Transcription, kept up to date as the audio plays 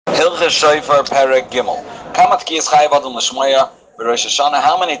Hilchas Shofar Perek Gimel. Kama tkiyas chayav adam l'shmoya b'Rosh Hashanah.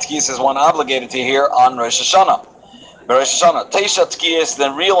 How many tkiyas is one obligated to hear on Rosh Hashanah? B'Rosh Hashanah. Teisha tkiyas,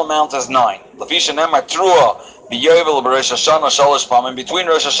 the real amount is 9. Lefisha nemar trua b'yovel b'Rosh Hashanah shalosh pamim. Between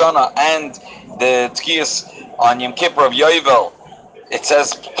Rosh Hashanah and the tkiyas on Yom Kippur of Yovel, it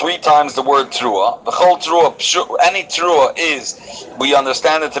says 3 times the word trua. The whole trua, any trua is, we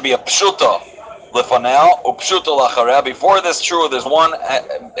understand it to be a pshuta lefanel upshuta lachareh. Before this trua, there's one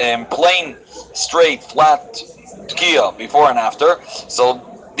plain, straight, flat tkiya before and after. So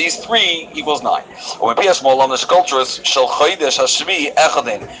these 3 equals 9. We're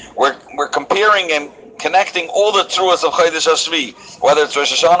comparing and connecting all the truas of Chodesh Hashvi, whether it's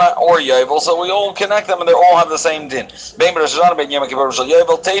Rosh Hashanah or Yovel, so we all connect them and they all have the same din.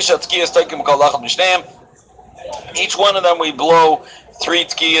 Each one of them we blow 3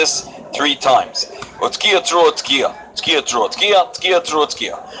 tkiyas 3 times. Tkiya trua tkiya, tkiya trua tkiya, tkiya trua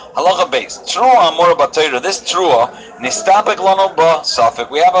tkiya. Halacha base. Trua amor b'Torah. This trua nistapik lano ba safik.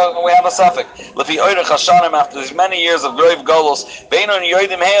 We have a safik. Lefi oirech hashanim, after these many years of grave golos, beinon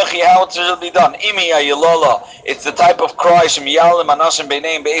yoidim heachi, how it should be done. Imi ayilala. It's the type of cry shemiyalim anashim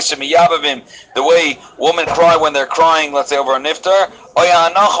beineim beishem yavavim. The way women cry when they're crying, let's say over a niftar. Or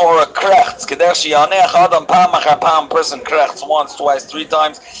a krechts. Kadesh yanech adam pam achar pam. Person krechts once, twice, 3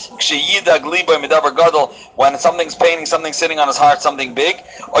 times. Ksheyidag liba midavar gadol. When something's paining, something sitting on his heart, something big.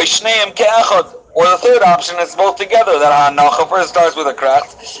 Or the third option is both together. That hanacha first starts with a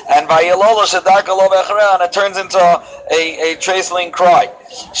krechts, and vayilolo shedaka lo v'echareh, and it turns into a traceling cry.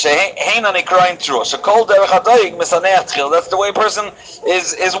 Sheheinani crying true. Shekol derech hadoig misaneach tchil. That's the way a person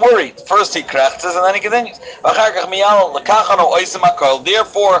is worried. First he krechts and then he continues.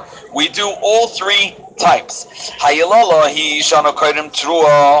 Therefore, we do all 3 types. Hayilala hi shano kodim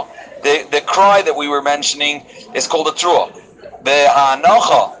trua. The cry that we were mentioning is called a trua. The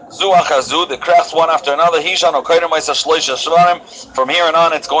hanacha zu achar zu, the krechts one after another. Hi shano kodim ma'isa shloisha shvarim. From here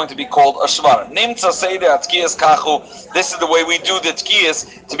on it's going to be called a shvarim. Nimtza seide atkiyas kachu. This is the way we do the tkiyas,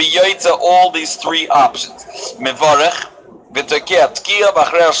 to be yaitza all these 3 options. Mevarech v'tekeh tkiya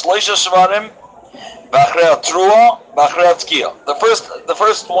b'achrei shloisha shvarim. The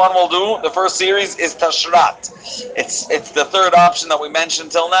first one we'll do, the first series is Tashrat. It's the third option that we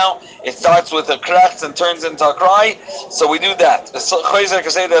mentioned till now. It starts with a krechts and turns into a cry. So we do that. 3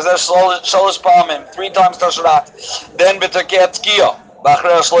 times Tashrat. Then B'Tekeh Tkiya.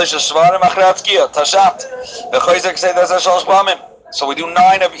 Tashat. So we do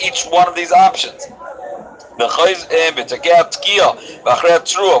 9 of each one of these options. All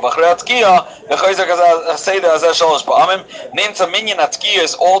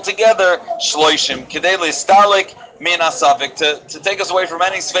together, shloishim kedei stalik min asafik, to take us away from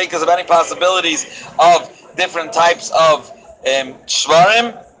any sfeikas, of any possibilities of different types of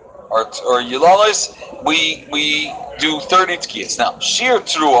shvarim or yilalos. We do 30 tkiyas. Now shir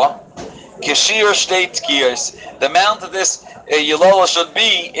trua keshir shtei tkiyas. The amount of this yilala should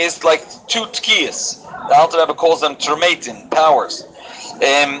be is like 2 tkiyas. The Alter Rebbe calls them termatin, powers.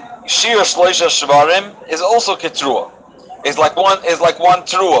 Shir shloisha shvarim is also ketrua. Is like one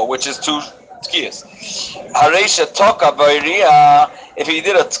trua, which is 2 tkiyas. Haresha toka v'iriya. If he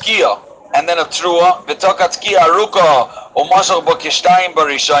did a tkiya and then a trua, v'toka tkiya aruka or mashal b'kishtayim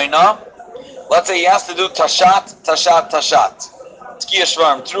barishayna. Let's say he has to do tashat. Tkiya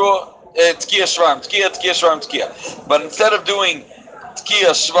shvarim trua. Tkiya shvarim tkiya shvarim tkiya. But instead of doing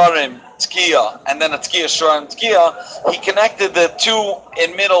tkiya shvarim tkiya and then a tkiya shvarim tkiya, he connected the 2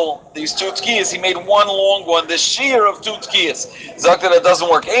 in middle, these 2 tkiyas. He made one long one, the shear of 2 tkiyas. Zakta, that doesn't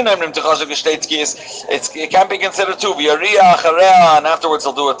work. It can't be considered 2. And afterwards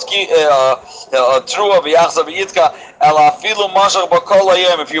he'll do a trua v'yachza v'yitka ela afilu mashach b'kol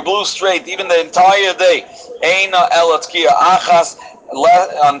hayom. If you blew straight even the entire day, eina ela tkiya achas,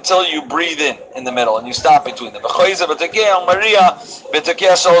 until you breathe in the middle and you stop between them. Now,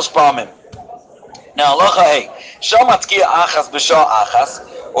 Lacha hey, Shamatkiya achas b'shah achas,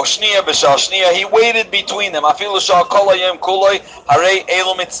 or shniya b'shah shniya. He waited between them. Afilu shah kol hayom kuloi harei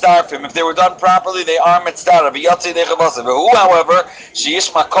elu mitzdarfim. If they were done properly, they are mitzdarf. V'yatzi dechavasa. Who, however,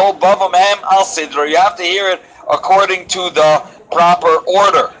 sheyishma kol bavam hem al sidra. You have to hear it according to the proper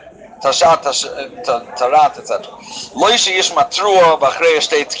order. Tashat, tarat, etc. Loishi yishma trua v'achrei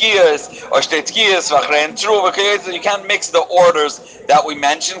shtei tkiyas or shtei tkiyas v'achrei trua v'kiyas. You can't mix the orders that we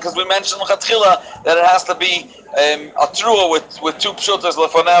mentioned, because we mentioned l'chatchila that it has to be a trua with 2 pshutas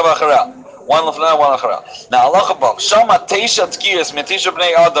lefanei v'achrei. One lefanei, one achrei. Now Allah above. Shama teisha tkiyas mitisha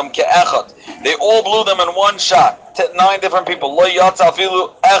bnei adam ke'echad. They all blew them in one shot. 9 different people. Lo yatsa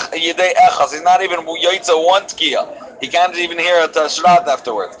afilu yedei echas. He's not even yatsa 1 tkiya. He can't even hear a Tashrat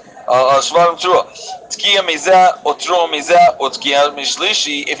afterwards. Shvarim Trua. Tkiya Mizah, Utrua Mizah, Utkiya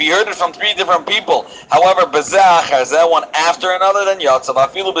Mishlishi. If he heard it from three different people, however, Bazah Achar, one after another, then Yatzav.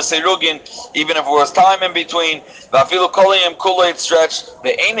 Afilu B'Seirugin, even if it was time in between. Vafilu Kolayim Kulayit stretch.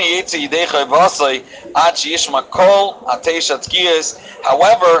 Ve'ena Yitzi Yidecha Vasai, Ad Shishma Kol, Atesha Tkiyas.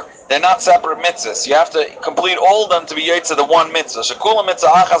 However, they're not separate mitzvahs. You have to complete all of them to be yotze the one mitzvah. Shekula mitzvah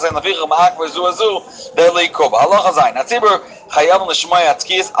achas and lefichah ma'akvar zu azu de'leikov. Halacha zayin. Hatzibur chayav l'shmaya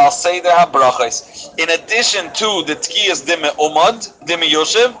tkiyas al seder habrachos. In addition to the tkiyas dime umad, dime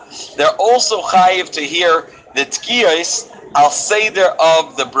yoshev, they're also chayiv to hear the tkiyas al seder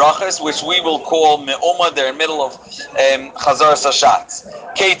of the brachos, which we will call me'umad. They're in the middle of chazar sashatz.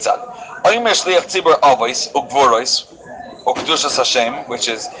 Keitzad. Oimer shliach tzibur avos ukvoros. Ukdushas Hashem, which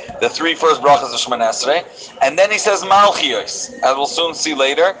is the three first brachas of Shemona Esrei, and then he says Malchios, as we'll soon see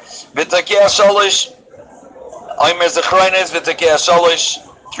later. V'takei shalosh, Omer Zechroines v'takei shalosh,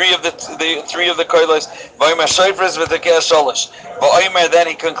 three of the koilos. V'Omer Shofres v'takei shalosh. V'Omer, then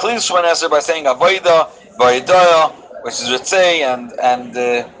he concludes Shemona Esrei by saying Avodah, V'Yidaya, which is Ritzei and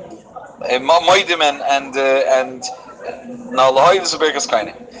Moedim and Nalahoydes v'Berkas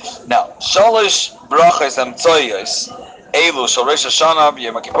Kainim. Now shalosh brachas and tzoyos. Elu shel Rosh Hashanah,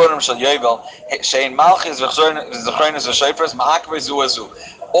 Yom Kippurim shel Yovel, Shein Malchis v'Zechronis v'Shofres, Ma'akvei zu azu.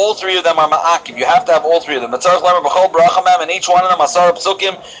 All three of them are ma'akiv. You have to have all three of them. Matzarich lemer b'chol bracha mem, and each one of them asar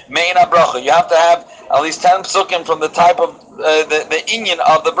psukim me'ina bracha. You have to have at least 10 psukim from the type of the inyan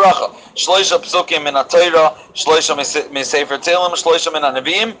of the bracha. Shloisha psukim min ha-Torah, shloisha min Sefer Tehillim, shloisha min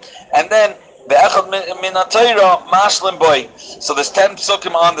ha-Nevi'im, and then ve'echad min ha-Torah mashlim boy. So there's 10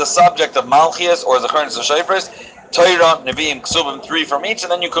 psukim on the subject of Malchias or Zechronis v'Shofres. Torah, Nevi'im, Ksubim, 3 from each,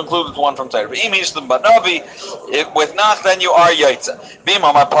 and then you conclude with 1 from Torah. V'im hishtem ba'navi, with nach, then you are Yotze. V'im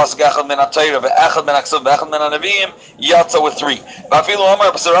amar pasuk echad min ha-Torah, ve'echad min ha-Ksub, ve'echad min ha-Nevi'im, Yotze with 3. V'afilu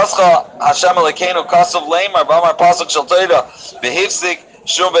amar b'sarascha, Hashem Elokeinu kasav leimar, v'amar pasuk shel Torah, v'hifzik,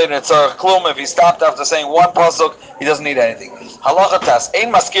 shum ve'in etzarech klum. If he stopped after saying 1 pasuk, he doesn't need anything. Halacha tas,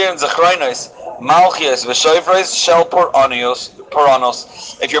 ein maskirin zechronos, Malchias v'Shofres shel poranos.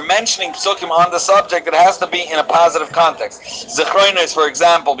 If you're mentioning psukim on the subject, it has to be in a positive context. Zechronos, for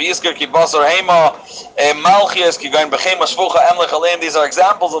example, v'yizker ki basar hema, Malchias ki goin b'chema shvucha emlech aleim. These are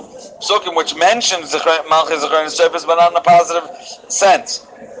examples of psukim which mention Malchias, Zechronos, Shofres, but not in a positive sense.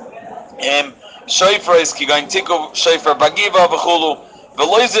 Shofres ki goin tiku shofar bagiva v'chulu.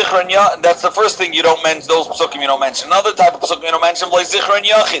 That's the first thing you don't mention. Those psukim you don't mention. Another type of psukim you don't mention.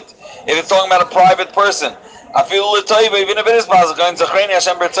 If it's talking about a private person, even if it is positive, going Zachreni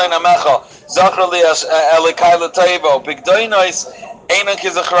Hashem B'Rtzayin Amecha, Zachra li Elikai l'Toivo, Pigdoinos, Einan ki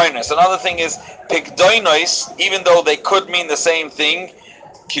Zachronis. Another thing is Pigdoinos, even though they could mean the same thing,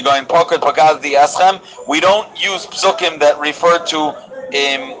 Ki goin Poked Pagad di Eschem, we don't use psukim that refer to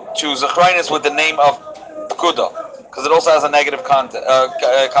Zachronis with the name of Pkuda, because it also has a negative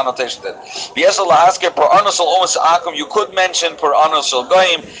connotation to it. You could mention per anos shel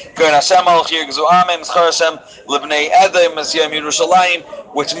goyim,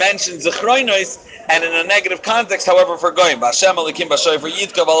 which mentions Zechronos, and in a negative context, however, for goyim. Hashem Elikim b'shofer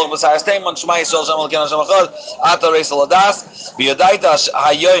yitkav olav b'sayas teimon shema Yisrael Hashem Elikim Hashem Echad ata reis aladas v'yadaita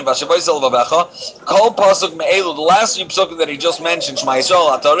hayoyim v'ashevois alavecha kol pasuk me'elu. The last few pasukim that he just mentioned, shema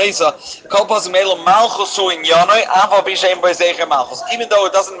Yisrael ata reisa kol pasuk me'elu malchus hu in yanoi afa b'sheim b'zecher malchus. Even though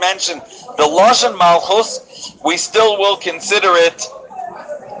it doesn't mention the lashon malchus, we still will consider it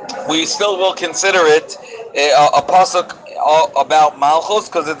a pasuk about Malchus,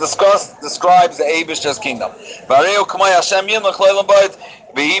 because it describes the Eibishter's kingdom.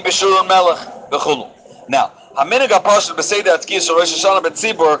 Now,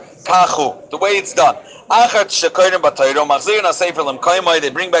 the way it's done. They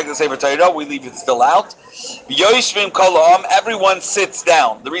bring back the Sefer Torah, we leave it still out. Everyone sits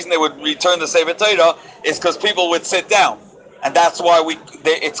down. The reason they would return the Sefer Torah is because people would sit down. And that's why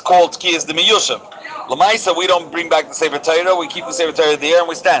it's called Tkiyas de Miyushav. Lamaisa, we don't bring back the Sefer Torah, we keep the Sefer Torah there and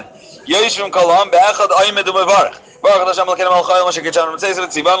we stand. Yoshvim kolam be'echad oimed u'mevarech. Baruch Hashem Elokeinu melech haolam asher kitshanu b'tzeiser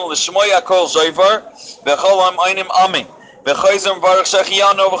v'tzivanu l'shmoya kol shofar v'chol ha'am oinim amin v'choyzer mevarech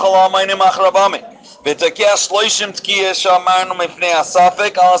shechiyanu v'chol ha'am oinim achrab amin v'tekeh shloishim tkiyas she'amarnu mifnei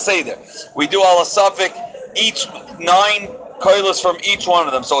asafik al seder. We do al asafik, each 9 koilos from each one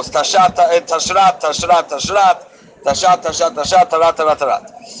of them. So it's tashat, tashrat, tashrat, tashrat, tashat, tashat, tashat, tarat, tarat,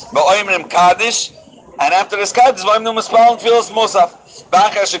 tarat. V'oimrim kaddish. And after this kaddish, v'oimnu mispal and filas musaf.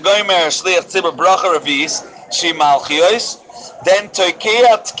 B'achar shegoymer shliach tzibur bracha revis shi malchios. Then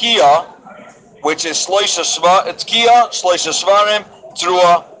toikeya tkiya, which is shloisha shvarim,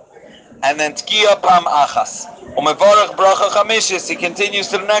 trua. and then tkiya pam achas. Umevarach bracha chamishis. He continues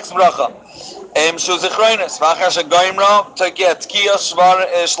to the next bracha. Shu zichroinus. V'achar shegoimra tkiya tkiya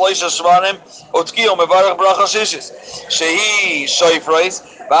shloisha shvarim utkiya umevarach bracha shishis. Shehi shoifrois.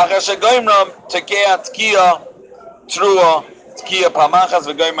 V'achar shegoimra tkiya tkiya trua tkiya pamachas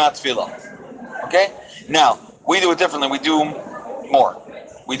v'goimra tefillah. Okay. Now we do it differently. We do more.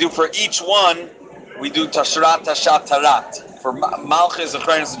 We do for each one. We do tashrat, tashat, tarat for malchus,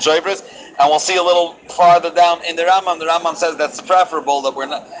 zichroinus, and shoifrois. And we'll see a little farther down in the Rambam. The Rambam says that's preferable that we're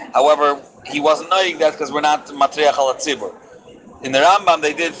not. However, he wasn't knowing that because we're not matriach al tzibur. In the Rambam,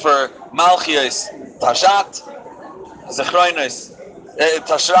 they did for Malchios Tashat, Zechroinus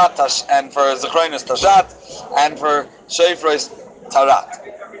Tashrat, and for Zechroinus Tashat, and for Shofros Tarat.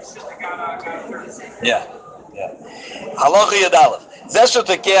 Yeah. Halacha Yadalef. Zeshu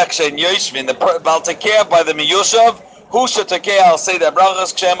Tekeach Shein Yoshvin, the Bal Tekeach by the Miyushav. Who should Tekeach? I'll say that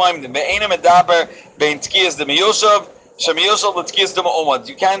brachas kshemayim the be'enim edaber bein tkiyas the Miyushav.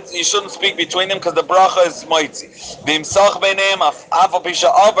 You shouldn't speak between them because the bracha is mighty.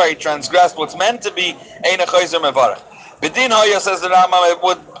 He transgressed what's meant to be. Bedin Haya says the Rambam,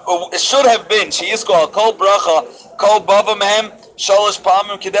 it should have been. She is called kol bracha, kol bava mehem shalosh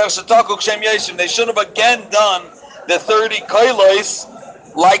pamim keder shetaku kshem yeshim. They should have again done the 30 kailos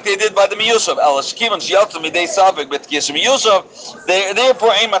like they did by the Miyushav.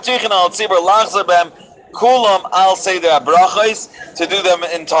 Therefore, ein matrichin al tzibur lachzer b'hem. Kulam, I'll say there are brachos to do them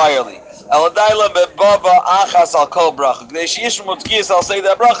entirely. Eladayla bebava achas al kol bracha. I'll say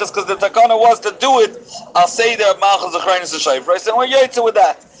there are brachos because the takana was to do it. I'll say there are malchus zechroinus and shofros, and we're yaitze with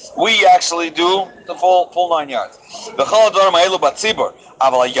that. We actually do the full 9 yards. V'chol adorim ha'elu batzibur.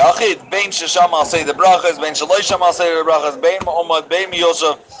 Aval ha'yachid bein shesham I'll say the brachos, bein shaloisham I'll say the brachos, bein ma'omad, bein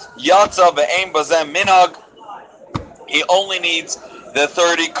miyoshav, yatza ve'ein bazem minhag. He only needs the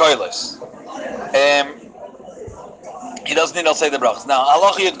 30 koilos. He doesn't need to say the brachas. Now,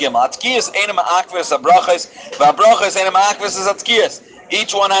 halacha yud gimel. Atkiyas enim ha'akvis ha'brachas, v'ha'brachas enim ha'akvis is atkiyas.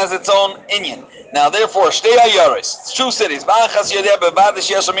 Each one has its own inyan. Now, therefore, shtei hayaris, 2 cities. Ba'achas yodeh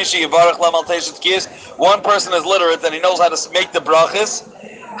bevadish yesha mishi yivarach lamal teish atkiyas. One person is literate and he knows how to make the brachas.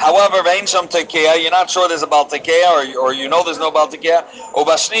 However, ve'ein sham tekeah, you're not sure there's a bal tekeah, or you know there's no bal tekeah. Or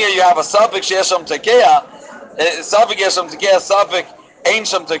b'shniya, you have a safik shesham tekeah. Safik yesham tekeah, safik ein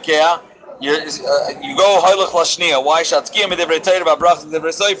sham tekeah. You go Hailach Lashniya. Why Shatzkiyah Midivrei Torah B'Brachas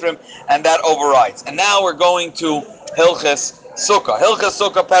Midivrei Soifrim, and that overrides. And now we're going to Hilchas Sukkah. Hilchas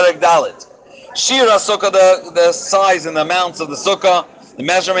Sukkah Perek Dalet. Shira Sukkah, the size and the amounts of the Sukkah, the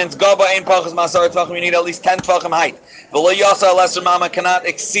measurements. Gaba Ein Pachas Masar Tvachim. You need at least 10 Tvachim height. V'lo Yasa Lesser Mama cannot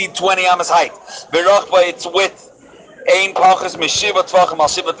exceed 20 amas height. V'Rachba its width. Ein Pachas Mishiva Tvachim Al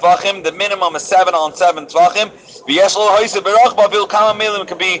Shiva Tvachim. The minimum is 7 on 7 Tvachim. It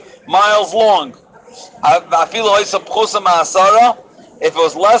can be miles long. If it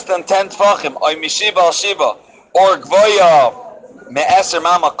was less than 10 tfachim, or gvoya me'eser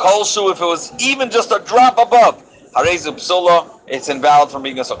mama kolshu, if it was even just a drop above, it's invalid from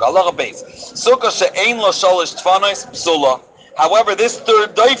being a sukkah. Allah base. Sukkah she'ein lo shalish tfanos psula. However, this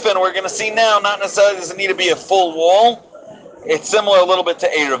third doifen we're going to see now, not necessarily does it need to be a full wall. It's similar a little bit to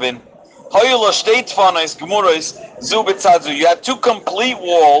Eruvin. You have 2 complete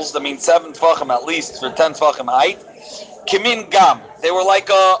walls, that means 7 tfachim at least for 10 tfachim height. Kimin gam, they were like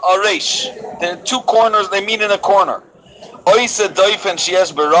a reish. They're 2 corners, they meet in a corner.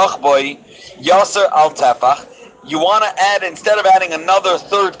 You want to add, instead of adding another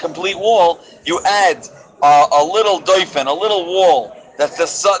third complete wall, you add a little doifen, a little wall that's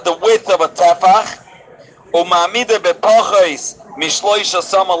the width of a tefach. Umamide bepachos.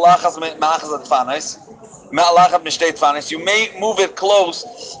 You may move it close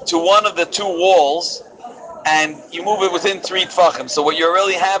to one of the 2 walls, and you move it within 3 tfachim. So what you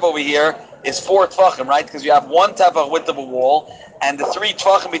really have over here is 4 tfachim, right? Because you have 1 tefach width of a wall, and the 3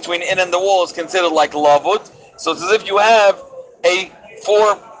 tfachim between it and the wall is considered like lavud. So it's as if you have a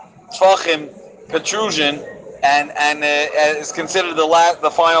 4 tfachim protrusion, and is considered the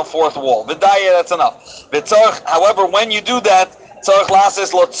final 4th wall. V'daya, that's enough. However, when you do that, tzarich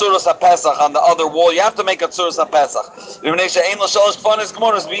lasis lo tzuras haPesach on the other wall. You have to make a tzuras haPesach.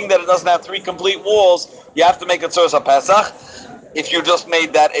 Being that it doesn't have 3 complete walls, you have to make a tzuras haPesach. If you just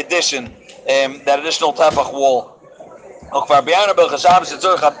made that addition, that additional tefach wall. All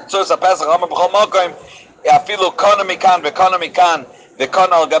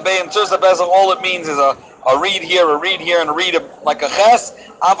it means is a reed here, and a reed like a ches.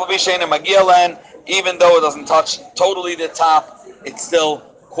 Even though it doesn't touch totally the top, it's still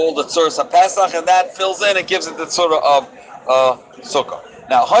called the Tzuras HaPesach, and that fills in, it gives it the Tzura of Sukkah.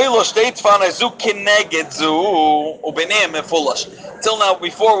 Now, Haylo Shtei Tfana Zu Kineged Zu Ubenim Mefulash. Till now,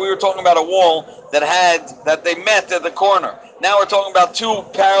 before we were talking about a wall that they met at the corner. Now we're talking about two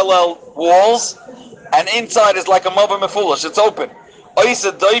parallel walls, and inside is like a Mova Mefulash. It's open. At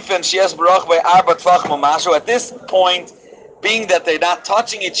this point, being that they're not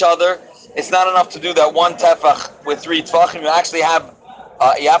touching each other, it's not enough to do that one tefach with 3 tefachim. You actually have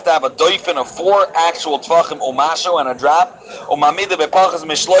you have to have a doifin of 4 actual tefachim umasho and a drop.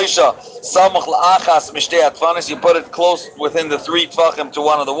 You put it close within the 3 tefachim to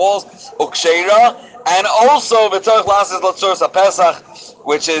one of the walls. And also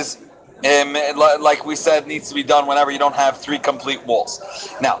which is like we said, needs to be done whenever you don't have 3 complete walls.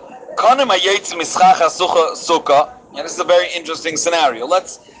 Now, and this is a very interesting scenario.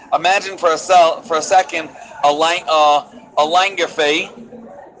 Let's imagine for a second a langefei,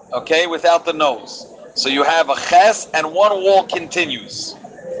 okay, without the nose. So you have a ches and one wall continues.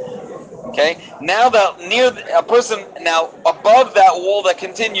 Okay. Now that now above that wall that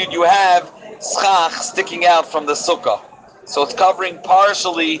continued, you have schach sticking out from the sukkah. So it's covering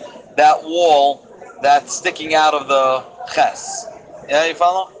partially that wall that's sticking out of the ches. Yeah, you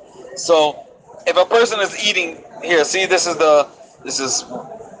follow? So if a person is eating here, see, this is the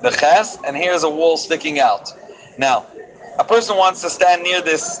ches, and here's a wall sticking out. Now, a person wants to stand near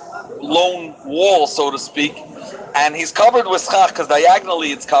this lone wall, so to speak, and he's covered with schach because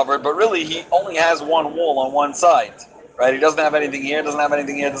diagonally it's covered, but really he only has one wall on one side, right? He doesn't have anything here, doesn't have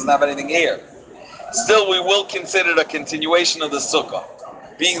anything here, doesn't have anything here. Still, we will consider it a continuation of the sukkah,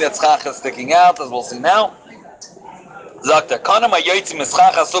 being that schach is sticking out, as we'll see now.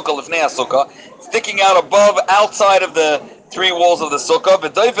 Sticking out above, outside of the 3 walls of the sukkah,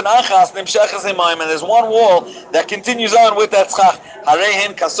 and there's one wall that continues on with that schach.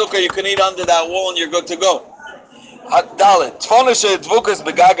 You can eat under that wall and you're good to go. What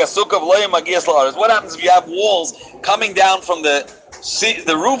happens if you have walls coming down from the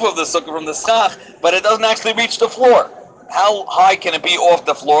roof of the sukkah, from the schach, but it doesn't actually reach the floor? How high can it be off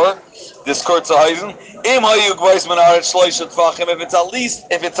the floor? This Kurtzahisen.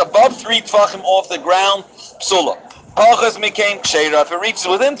 If it's above 3 tefachim off the ground, psula. If it reaches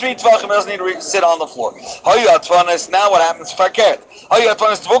within 3 tefachim, it doesn't need to sit on the floor. Now what happens?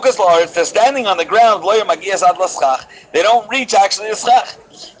 They're standing on the ground. They don't reach actually the schach.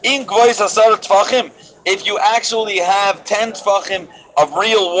 If you actually have 10 tefachim of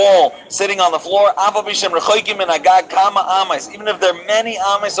real wall sitting on the floor, even if they're many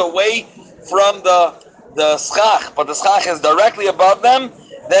ames away from the schach, but the schach is directly above them,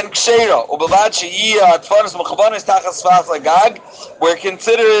 then ksheira. We're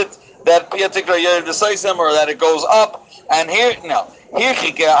considered that piyatикра yer desaisem, or that it goes up. And here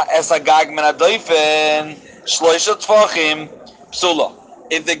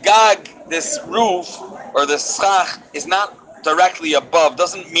if the gag, this roof or the schach, is not directly above,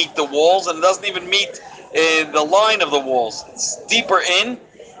 doesn't meet the walls, and it doesn't even meet the line of the walls, it's deeper in.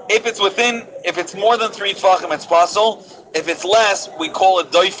 If it's more than 3 tefachim, it's possible. If it's less, we call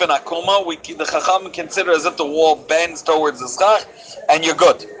it doifin akuma. The chacham consider as if the wall bends towards the schach, and you're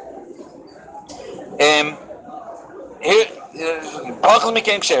good. And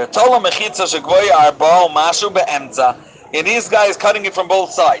this guy is cutting it from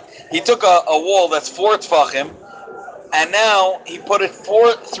both sides. He took a wall that's 4 tefachim, and now he put it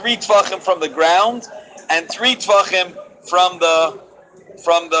 3 tefachim from the ground, and 3 tefachim from the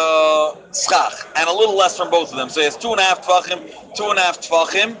schach, and a little less from both of them. So he has 2.5 tefachim, 2.5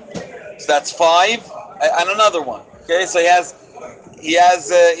 tefachim. So that's 5, and another one. Okay, so he has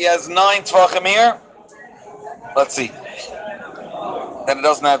 9 tefachim here. Let's see. Then it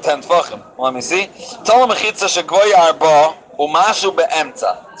doesn't have 10 tefachim. Let me see. It's 4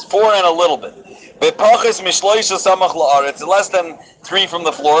 and a little bit. It's less than 3 from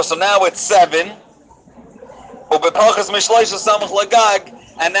the floor, so now it's 7. And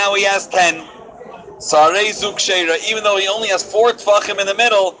now he has 10. Even though he only has 4 tefachim in the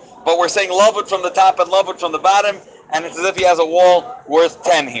middle, but we're saying lavud from the top and lavud from the bottom, and it's as if he has a wall worth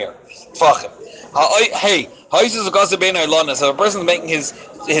 10 here. Tefachim. Hey, so if a person is making his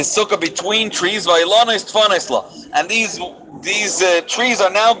sukkah between trees, and these trees are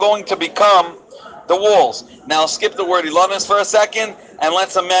now going to become the walls. Now skip the word ilanis for a second, and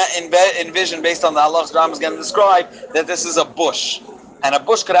let's envision, based on the halachas Ram is going to describe, that this is a bush. And a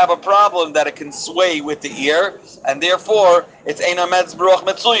bush could have a problem that it can sway with the ear, and therefore it's ein amedz b'ruach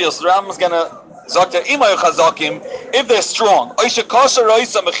metzuya. So Ram is going to say, if they're strong, he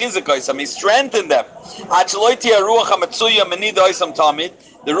strengthened them.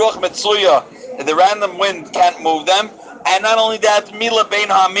 The ruach metzuya, the random wind can't move them. And not only that, Mila Bein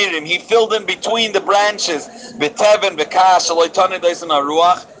Hamirim, he filled in between the branches, B'teven, B'kash, Aloitani Daisen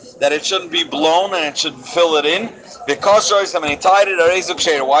Ruach, that it shouldn't be blown and it should fill it in. Because and he tied it, Arezuk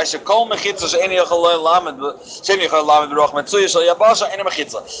Sheir. Why should Kol Mechitza She'eni Yochel Lamed, She'eni Yochel Lamed Ruach Metzuya Shal Yabasha, Eni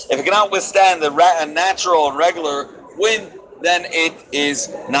Mechitza. If it cannot withstand a natural, regular wind, then it is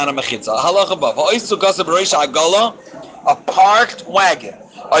not a Mechitza. Halach above. Ha'oisu Gasa Bereisha Agala, a parked wagon.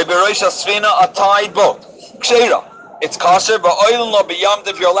 Or Bereisha Sfina, a tied boat. Ksheira. It's kosher, but oilin lo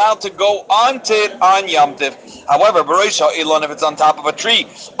b'yamtiv, you're allowed to go onto it on yamtiv. However, b'roisha ilon, if it's on top of a tree,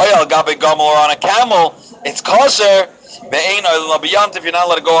 oil gabe gomel, or on a camel, it's kosher. Be'ein oilin lo b'yamtiv, you're not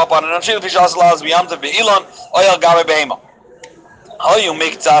allowed to go up on an tree. L'fish allows b'yamtiv be'ilon, oil gabe be'ema. Hoyu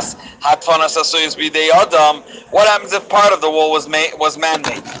miktas hatfanas asuyis b'dei adam. What happens if part of the wall was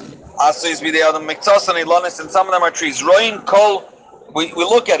man-made? Asuyis b'dei adam miktas and ilonis, and some of them are trees. Roin kol. We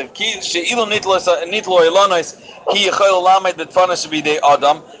look at it.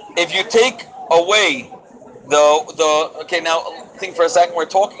 If you take away the okay, now think for a second.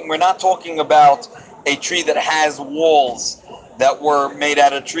 We're not talking about a tree that has walls that were made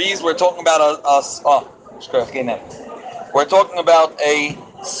out of trees. We're talking about we're talking about a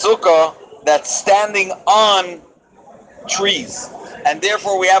sukkah that's standing on trees. And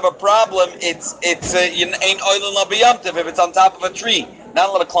therefore, we have a problem. It's ain't oilin la b'yamtiv if it's on top of a tree. Not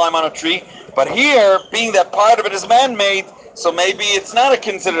allowed to climb on a tree. But here, being that part of it is man-made, so maybe it's not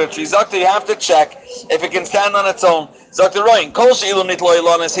considered a tree. Zakta, you have to check if it can stand on its own. Zakta roin kol she'ilu nitlo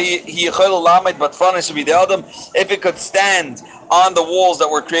ilonis he yichol lamed but fanish should be the adam. If it could stand on the walls that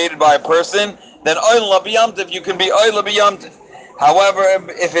were created by a person, then oilin la b'yamtiv, you can be oil la b'yamtiv. However,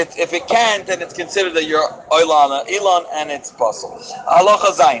 if it can't, then it's considered that you're oilana ilan and it's possible.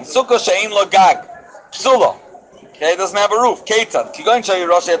 Halacha zayin sukkah she'ein lo gag psula. Okay, it doesn't have a roof. Ketzad kigoin shayi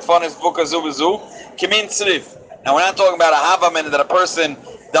rosh etfanis buka zu b'zu kimin tzrif. Now we're not talking about a havamin that a person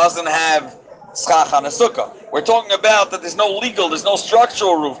doesn't have schach on a sukkah. We're talking about that there's no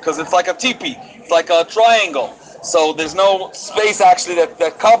structural roof because it's like a teepee, it's like a triangle. So there's no space actually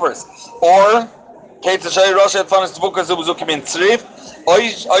that covers. Or like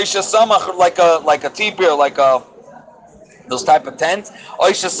a teepee or like a those type of tents. He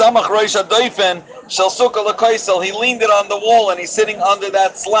leaned it on the wall and he's sitting under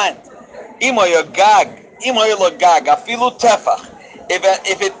that slant.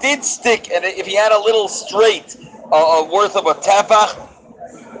 If it did stick and if he had a little straight worth of a tefach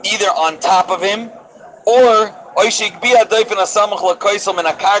either on top of him or it's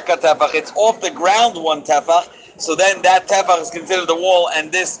off the ground one tefach, so then that tefach is considered the wall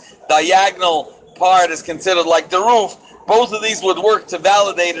and this diagonal part is considered like the roof. Both of these would work to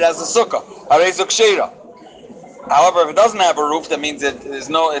validate it as a sukkah. However, if it doesn't have a roof, that means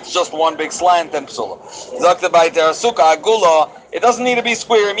it's just one big slant and psula. It doesn't need to be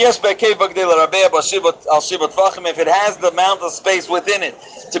square. If it has the amount of space within it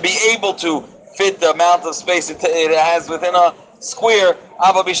to be able to fit the amount of space it has within a square,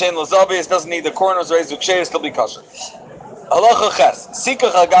 it doesn't need the corners, still be kosher.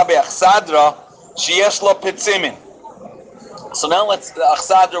 So now the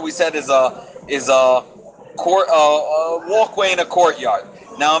achsadra we said is a walkway in a courtyard.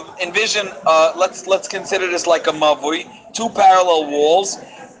 Now envision, let's consider this like a mavui, two parallel walls,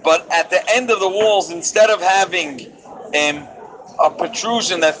 but at the end of the walls, instead of having a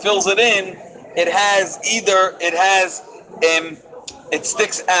protrusion that fills it in, it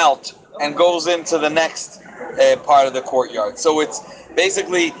sticks out and goes into the next part of the courtyard. So it's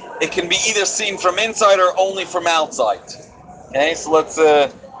basically, it can be either seen from inside or only from outside. Okay, so let's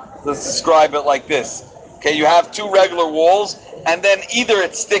describe it like this. Okay, you have two regular walls, and then either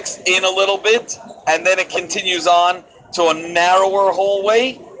it sticks in a little bit, and then it continues on to a narrower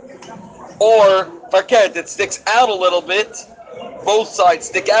hallway, or it sticks out a little bit. Both sides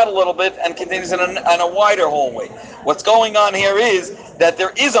stick out a little bit and continues in a wider hallway. What's going on here is that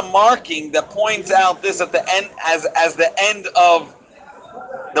there is a marking that points out this at the end as the end of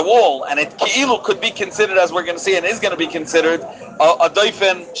the wall, and it could be considered, as we're going to see, and is going to be considered a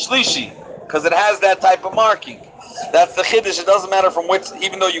doifen shlishi because it has that type of marking. That's the chiddush. It doesn't matter from which,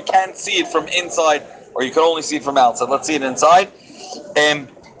 even though you can't see it from inside, or you can only see it from outside. Let's see it inside. It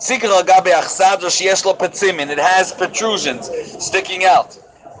has protrusions sticking out,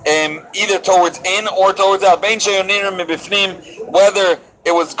 either towards in or towards out. Whether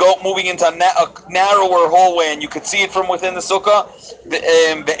it was moving into a narrower hallway and you could see it from within the sukkah,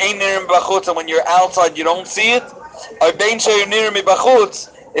 and when you're outside you don't see it.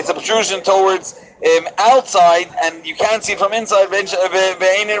 It's a protrusion towards outside and you can't see it from inside.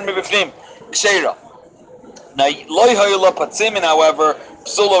 Now, loy hayula patzimin, however,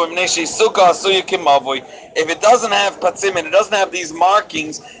 psulo b'mneshi sukkah asuya kimavui. If it doesn't have patzimin, it doesn't have these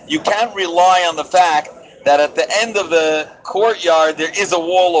markings, you can't rely on the fact that at the end of the courtyard there is a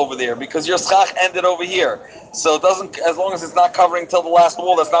wall over there, because your schach ended over here. So it doesn't, as long as it's not covering till the last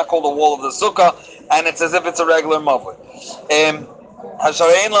wall, that's not called the wall of the sukkah, and it's as if it's a regular mavui. It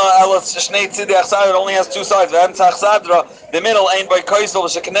only has two sides. The middle ain't by kaisel,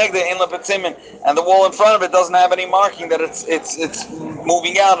 and the wall in front of it doesn't have any marking that it's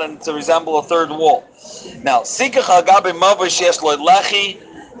moving out and to resemble a third wall. Now,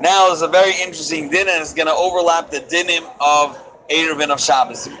 now is a very interesting din, and it's going to overlap the dinim of Eruvin of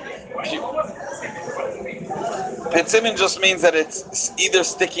Shabbos. Pitzimin just means that it's either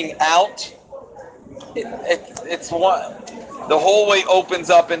sticking out. It's one. The hallway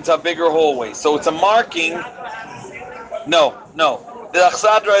opens up into a bigger hallway, so it's a marking. No. The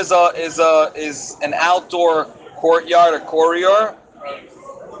Achsadra is an outdoor courtyard, a corridor,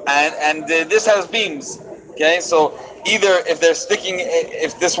 and this has beams. Okay, so either if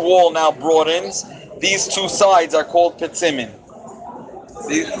this wall now broadens, these two sides are called pitzimin.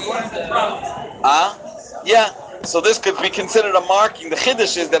 Yeah. So this could be considered a marking. The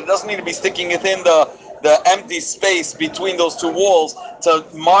chiddush is that it doesn't need to be sticking within the empty space between those two walls to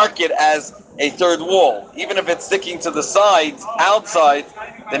mark it as a third wall. Even if it's sticking to the sides, outside,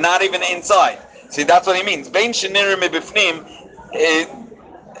 they're not even inside. See, that's what he means. Bein shenirim mibifnim,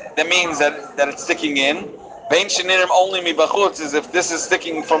 that means that it's sticking in. Bein shenirim only mibachutz is if this is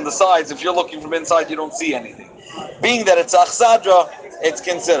sticking from the sides. If you're looking from inside, you don't see anything. Being that it's achsadra, it's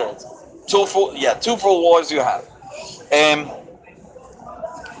considered. Two full walls you have.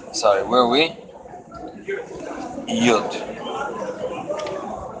 Sorry, where are we? Yud.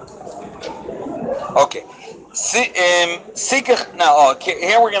 Okay. Now,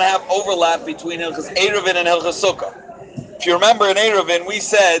 here we're going to have overlap between Hilchas Eruvin and Hilchas Sukkah. If you remember in Eruvin, we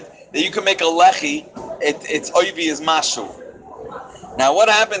said that you can make a lechi. Its oivi is mashu. Now, what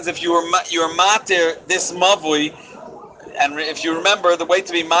happens if you're mater this mavui? And if you remember, the way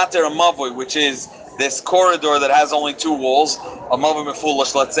to be mater a mavui, which is this corridor that has only two walls, a mavui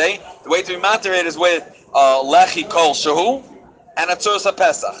mefulish, let's say, the way to be mater it is with lechi kol shahu and a tzuras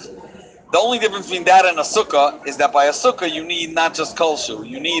pesach. The only difference between that and a sukkah is that by a sukkah you need not just kol shahu,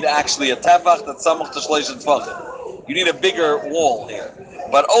 you need actually a tefach that's samach to shleishet tefachim. You need a bigger wall here,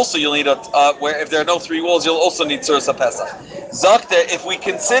 but also you'll need where if there are no three walls, you'll also need tzuras pesach. Zakta, if we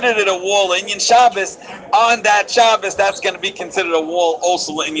considered it a wall Inyan Shabbos, on that Shabbos, that's going to be considered a wall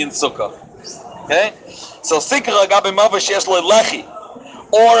also Inyan Sukkah. Okay? So, Sikra Agabe Mavash Yeshlo Lechi.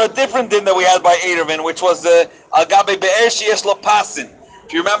 Or a different din that we had by Eruvin, which was the Agabe Be'er Sheyeshlo Pasin.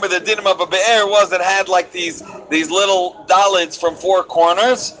 If you remember, the din of a Be'er was that it had like these little dalids from four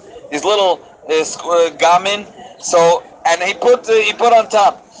corners, these little gamin. So, and he put on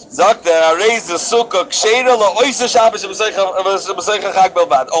top. Sagt raise the sukkah ksheira la oisa Shabbos b'seicha chag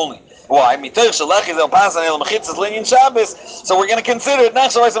belvad only. Why? Mitoch shalachi zel pasan el mechitzas linyan Shabbos. So we're going to consider it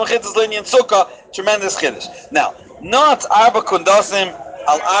nachshavais mechitzas linyan sukkah. Tremendous chiddush. Now, not arba kundasim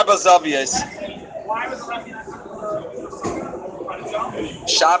al arba zaviyos.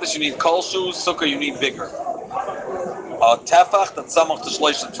 Shabbos you need kol shoes, sukkah you need bigger. A tefach that's samach to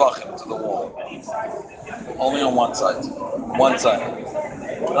shleish tefachim to the wall. Only on one side. One side.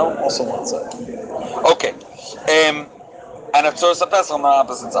 No, also one side. Okay. And if tzuras pesach on the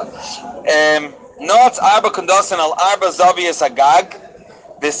opposite side. Not arba kundasin al arba zaviyas agag,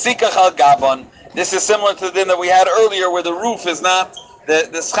 v'sikach al gabon. This is similar to the din that we had earlier, where the roof is not,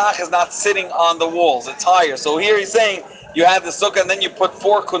 the schach is not sitting on the walls. It's higher. So here he's saying you have the sukkah, and then you put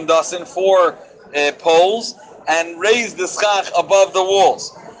four kundasin, four poles, and raise the schach above the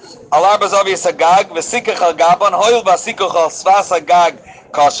walls. Al arba zaviyas agag, v'sikach al gabon, hoil v'sikach al svas agag.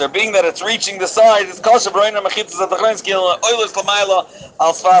 Kosher, being that it's reaching the side, it's kosher.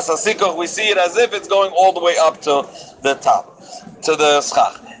 We see it as if it's going all the way up to the top, to the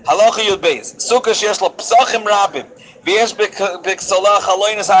schach. Halacha Yud Beis. Sukkah sheyesh lo psachim rabim, v'yesh b'ksalah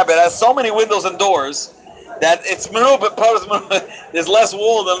chaloinus harbet. It has so many windows and doors that it's merubah. There's less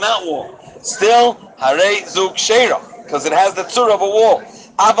wall than that wall. Still, harei zug sheira, because it has the tzur of a wall.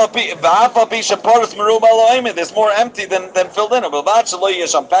 There's more empty than filled in.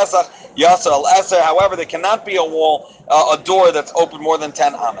 However, there cannot be a wall, a door that's open more than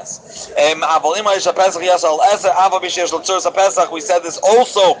 10 amas. We said this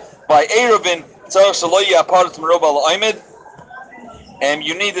also by Eruvin.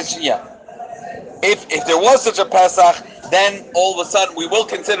 You need this, yeah. If there was such a Pesach, then all of a sudden we will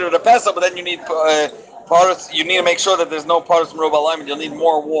consider it a Pesach, but then you need You need to make sure that there's no paras meruba alignment. You'll need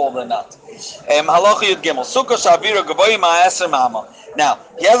more wall than that. Halacha Yud Gimel. Sukkah shavira gavoy ma'aser mama. Now,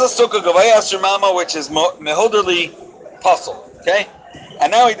 he has a sukkah gavoy aser mama, which is mehuderly puzzle. Okay?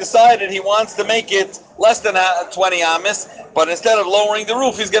 And now he decided he wants to make it less than 20 amis, but instead of lowering the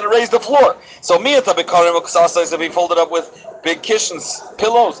roof, he's going to raise the floor. So miyata bekarim uksasa is if he folded up with big cushions,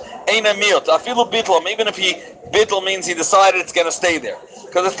 pillows. Eina miyot. Afilu bitlam. Even if bitl means he decided it's going to stay there.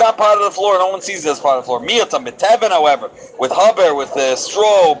 Because it's not part of the floor, no one sees it as part of the floor. Miyotam b'teven, however, with haber, with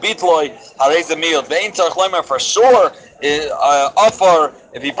straw, bitloi, harez a miyot. Ve'in tzarich lemer, for sure, afar,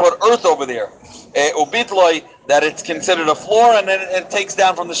 if he put earth over there, ubitloi, that it's considered a floor, and then it takes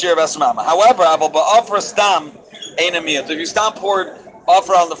down from the shear of esrama. However, aval ba'afar stam, ein a miyot. If you stam poured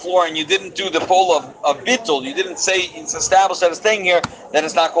offer on the floor and you didn't do the pole of bittul, you didn't say it's established that it's staying here, then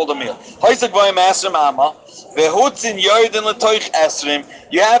it's not called a meal.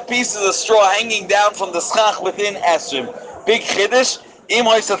 You have pieces of straw hanging down from the schach within esrim. Big chiddush.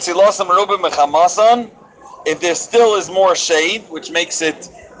 If there still is more shade, which makes it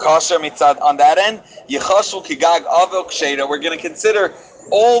kosher mitzad on that end, we're going to consider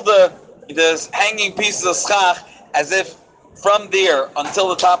all the hanging pieces of schach as if from there until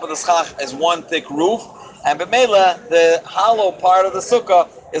the top of the schach is one thick roof, and b'meila the hollow part of the sukkah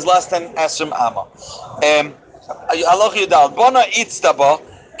is less than esrim amma. Halacha Yudal Bona itztaba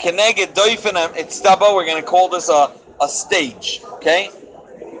keneged doifenem itztaba. We're going to call this a stage, okay?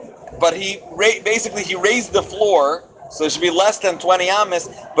 But he raised the floor, so it should be less than 20 amis,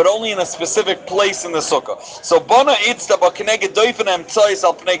 but only in a specific place in the sukkah. So Bona itztaba keneged doifenem tzayis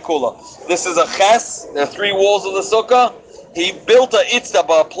al pnei kula. This is a ches. There are 3 walls of the sukkah. He built a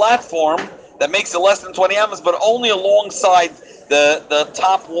itztaba, a platform that makes it less than 20 amas, but only alongside the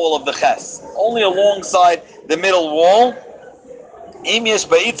top wall of the ches. Only alongside the middle wall. Im yesh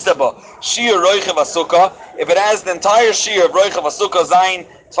b'itztaba shir roichev asukah. If it has the entire shir of roichev asukah, zayin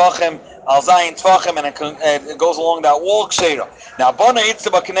tvachim al zayin tvachim, and it goes along that wall, ksheira. Now, bona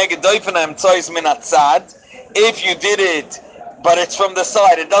itztaba keneged doifenem tzayis min atzad. If you did it, but it's from the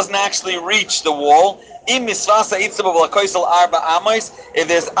side, it doesn't actually reach the wall. If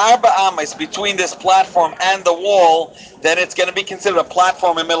there's arba amis between this platform and the wall, then it's going to be considered a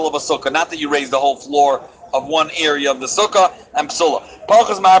platform in the middle of a sukkah. Not that you raise the whole floor of one area of the sukkah and psula.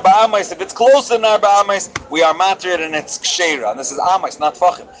 If it's closer than arba amis, we are matrid and it's ksheira. This is amis, not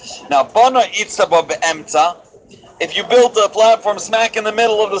fachim. Now, bona itzaba be'emtza. If you build a platform smack in the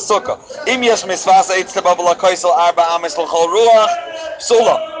middle of the sukkah,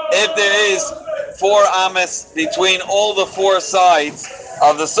 if there is 4 amas between all the 4 sides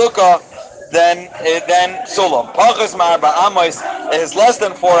of the sukkah, then sulam. Pachas marba amas is less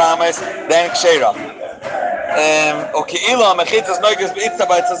than 4 amas, then ksheira.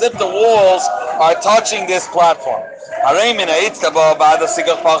 It's as if the walls are touching this platform.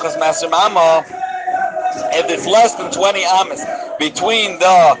 If it's less than 20 amas between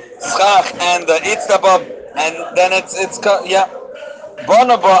the schach and the itztaba, and then it's yeah.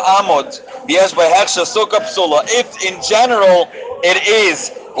 Bonaba amod b'yesh b'hechsha sukkah psula. If in general it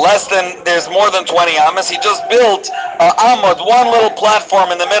is less than, there's more than 20 amas, he just built amod, one little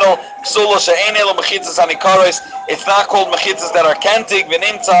platform in the middle. Psula she'ein elo mechitzas hanikaros. It's not called mechitzas that are kentig.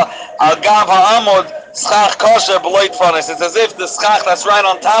 V'nimtza al gav ha'amod schach kosher b'lo yitfanes. It's as if the schach that's right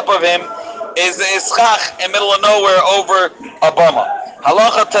on top of him is schach in the middle of nowhere over a bama.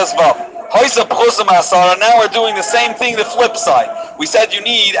 Halacha tezvav. Now we're doing the same thing, the flip side. We said you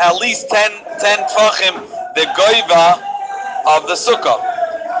need at least 10 tfachim, the goiva of the sukkah.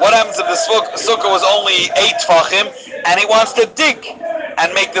 What happens if the sukkah was only 8 tfachim and he wants to dig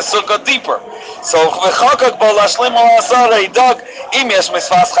and make the sukkah deeper? So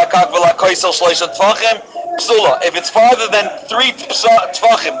if it's farther than 3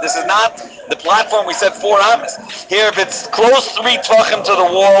 tfachim, this is not the platform, we said 4 amas. Here, if it's close 3 tvachim to the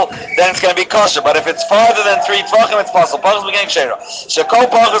wall, then it's going to be kosher. But if it's farther than 3 tvachim, it's possible.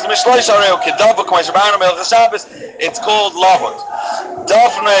 It's called lavud.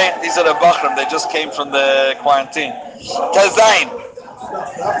 Daphne, these are the bachrim, they just came from the quarantine. Tazain.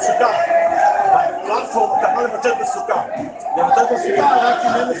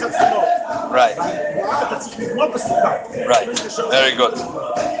 Right. Right. Very good.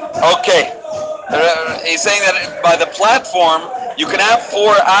 Okay. He's saying that by the platform, you can have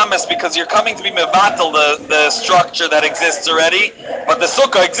 4 amas because you're coming to be mevatel the structure that exists already, but the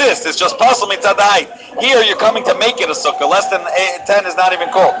sukkah exists. It's just pasul mitzadai. Here you're coming to make it a sukkah. Less than 10 is not even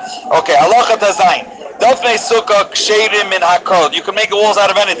called. Okay. Halacha tazayin. Dafnei sukkah ksherim min hakol. You can make the walls out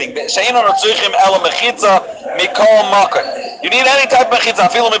of anything. She'enon otzuchim ela mechitza mikol makar. You need any type of mechitza.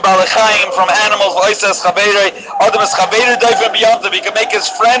 Afilu mibalechayim, from animals. V'oises chaveirei. Adam is chaveirei doifen b'yamtiv. He can make his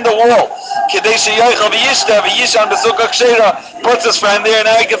friend a wall. Kedei she'yoichel v'yishta v'yishan b'sukkah kshera. Puts his friend there,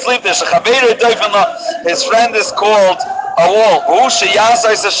 now he can sleep there. Shechaveirei doifen la. His friend is called a wall.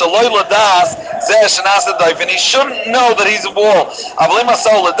 And he shouldn't know that he's a wall.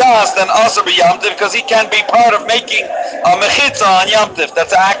 Then also be yamtiv, because he can be part of making a mechitza on yamtiv.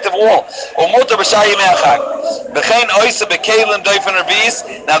 That's an active wall.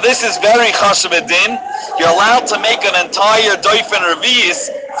 Now this is very chashuv din. You're allowed to make an entire doifen revis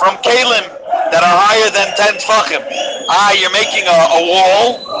from kalim that are higher than 10 tfachim. You're making a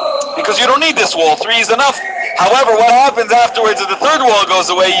wall because you don't need this wall. 3 is enough. However, what happens afterwards if the third wall goes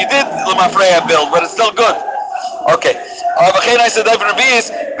away? You did l'mafreya build, but it's still good. Okay. I said doifen revis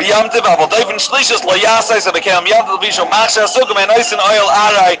b'yamtiv avol doifen shlishus lo yasai so became yamtiv l'visho machsha sukum and oisin oil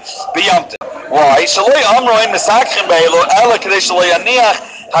arai b'yamtiv. Why? Shaloi amroin misakrim be'elo ela kedei shaloi yaniach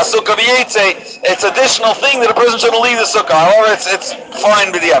hasukah v'yetze. It's additional thing that a person shouldn't leave the sukkah. However, it's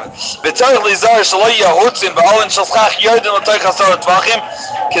fine with the other. V'tzarich lizar shaloi yahutzin ba'olin shalchach yodin l'toich hasar tvachim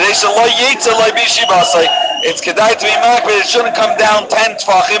kedei shaloi yetze loy b'shibasai. It's kedai to be makbid. It shouldn't come down 10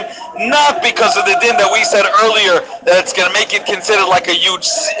 tfachim, not because of the din that we said earlier that it's going to make it considered like a huge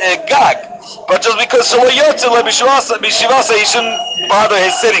gag, but just because he shouldn't bother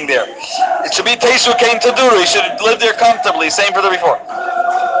his sitting there. It should be Teishu Kain Taduru. He should live there comfortably. Same for the before.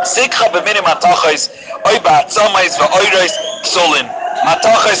 Sikha b'minim matachos, oy ba'atzamais v'oyros psulim.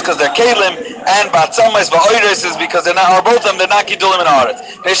 Matachos because they're kalim, and ba'atzamais v'oyros is because they're not, or both of them, they're not gidulim and aretz.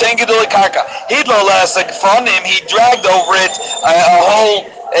 Peshen gidulim karka. Hidlo lasek from him, he dragged over it a whole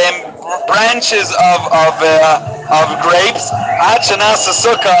branches of grapes. Ad shenas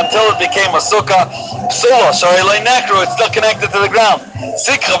sukkah, until it became a sukkah. Psula shoylei nekru, it's still connected to the ground.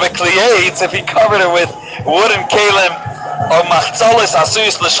 Sikha b'kliyetz, if he covered it with wooden kalim. Or machzalis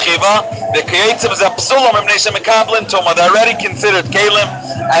asuyus l'shchiva, the kreatzim is a psulam im neshem mekabelin tuma. They're already considered kalim,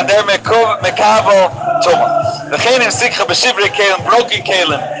 and they're mekabel tuma. The chenim sikha b'shivri kalim, broken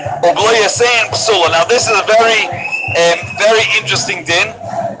kalim, ublo yasein psula. Now this is a very interesting din,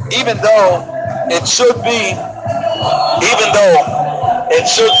 even though be'atzem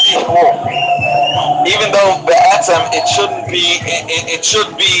it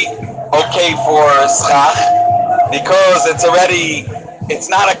should be okay for schach. Because it's not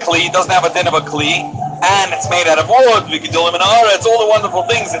a kli, it doesn't have a din of a kli, and it's made out of wood, we could do them in aara, it's all the wonderful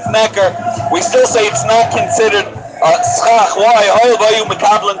things, it's necker. We still say it's not considered schach. Why?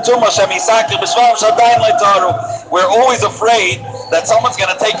 We're always afraid that someone's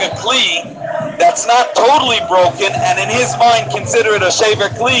going to take a kli that's not totally broken, and in his mind consider it a shaver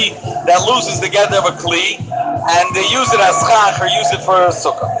kli that loses the gather of a kli, and they use it as schach or use it for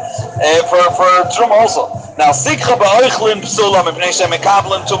sukkah, for truma also. Now, sikha ba'oichlin psulam ibnei shem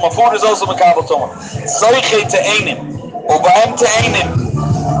mekabelin tuma. Food is also mekabel tuma. Soiche te'enim, or ba'em te'enim.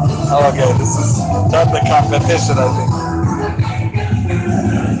 Okay, this is not the competition, I think.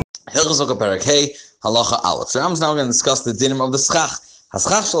 Hilchos Sukkah Perek Hey, Halacha Aleph. So Ram's now going to discuss the dinim of the schach.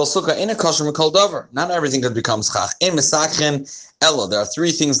 Haschach shel sukkah in a kosher mikol dover. Not everything could become schach. In misakrin ella, there are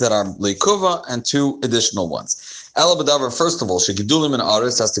 3 things that are leikuva and 2 additional ones. Ella b'davar, first of all, shegidulim in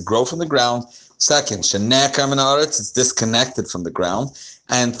aretz, has to grow from the ground. Second, shenekam in aretz, it's disconnected from the ground.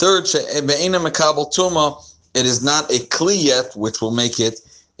 And third, she'be'ena mekabel tuma, it is not a kli yet, which will make it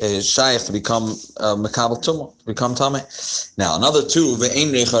shaykh to become mekabel tuma, to become tameh. Now, another 2,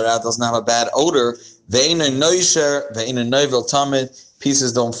 ve'en recharat, doesn't have a bad odor. Ve'ena noisher, ve'ena noivel tamid,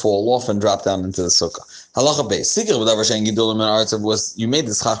 pieces don't fall off and drop down into the sukkah. Halacha beis. Sikir b'davar she'en gidulim in aretz, was you made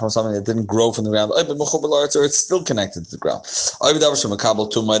this schach from something that didn't grow from the ground. Oy b'mechubel aretz, or it's still connected to the ground. Oy b'davar she'mekabel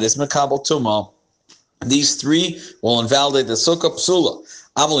tuma, it is mekabel tuma. These 3 will invalidate the sukkah psula.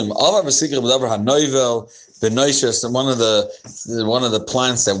 Avalim avar v'sikir b'davar hanoivel b'noishes, one of the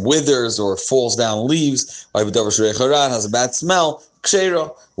plants that withers or falls down leaves. Oy b'davar she'recharat, has a bad smell.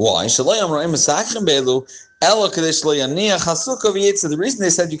 Kshera. Why? Shalei amroim mesachrim be'elu. The reason they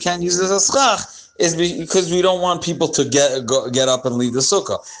said you can't use it as a schach is because we don't want people to get up and leave the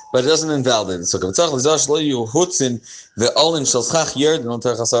sukkah, but it doesn't invalidate the sukkah.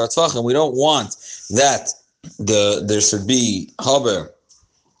 We don't want that there should be haber,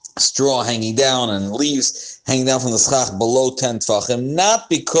 straw hanging down and leaves hanging down from the schach below 10 tfachim, not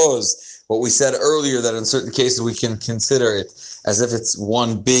because what we said earlier that in certain cases we can consider it as if it's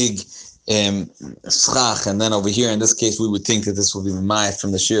one big schach, and then over here in this case we would think that this will be ma'at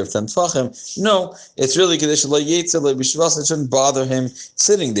from the shear of 10 tefachim. No, it's really Kedesh lo yetzel lo b'shivas. It shouldn't bother him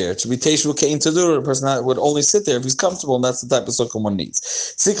sitting there. It should be teishu kein tadur. A person that would only sit there if he's comfortable, and that's the type of sukkah one needs.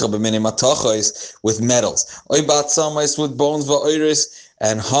 Sikha b'mini matachos with metals, oy bat samais with bones va'oiris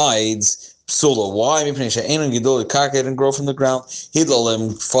and hides. Psula. Why? Because it didn't grow from the ground.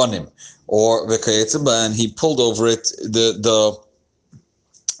 Hidlalim funim, or and he pulled over it the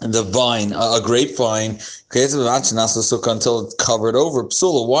vine, a grapevine, until it covered over.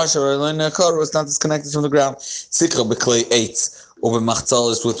 Psula. Why it's not disconnected from the ground? Sikha b'klei eitz, or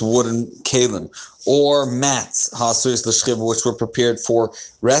b'machzalis with wooden kalim, or mats, which were prepared for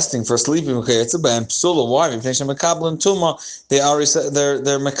resting, for sleeping. Psula. Why? Because they are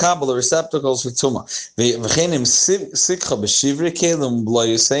they're makabel, the receptacles for tuma.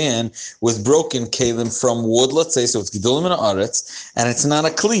 With broken kalim from wood, let's say, so it's gedolim and aretz, and it's not a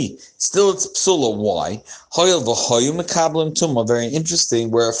kli. Still, it's psula. Why? Very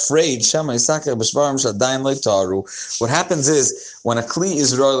interesting. We're afraid. What happens is when a kli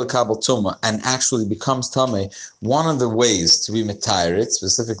is royal kabel tuma and actually becomes tame, one of the ways to be metired,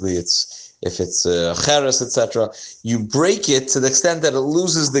 specifically, if it's cheres, etc., you break it to the extent that it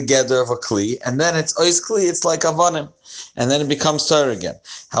loses the gather of a kli, and then it's ois kli, it's like avanim, and then it becomes tar again.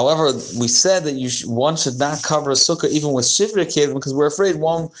 However, we said that one should not cover a sukkah even with shivra kelim, because we're afraid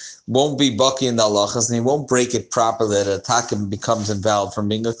one won't be baki in the halachas, and he won't break it properly, that atakim becomes invalid from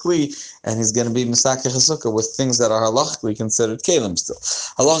being a kli, and he's going to be misakech a sukkah with things that are halachically considered kelim still.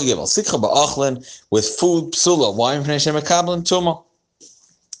 Halach gibel sikha ba'achlin with food psula. Why?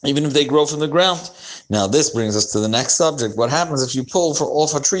 Even if they grow from the ground. Now this brings us to the next subject. What happens if you pull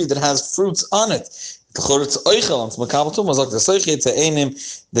off a tree that has fruits on it? The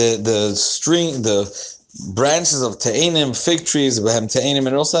branches of te'enim, fig trees, it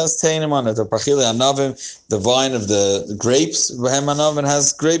also has te'enim on it. The vine of the grapes,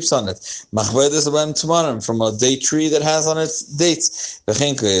 has grapes on it. From a date tree that has on it dates. If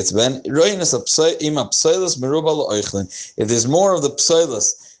there's more of the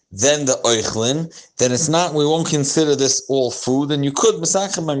psoilus than the oichlin, then it's not, we won't consider this all food, and you could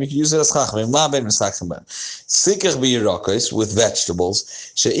misachim, you could use it as chachmim, sikach b'yirakos, with vegetables,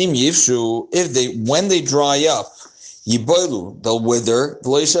 she'im yivshu, when they dry up, yiboilu, they'll wither,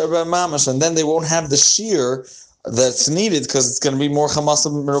 and then they won't have the shear that's needed, because it's going to be more chamas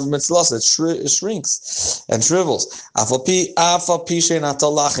mitzvah. It shrinks and shrivels.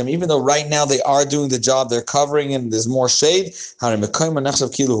 Even though right now they are doing the job, they're covering and there's more shade. It's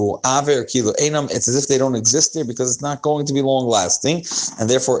as if they don't exist there, because it's not going to be long lasting, and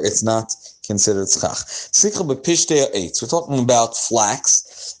therefore it's not considered tzchach. We're talking about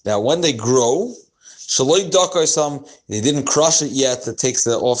flax. Now, when they grow, they didn't crush it yet. That takes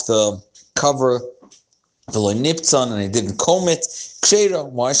off the cover. And he didn't comb it. It's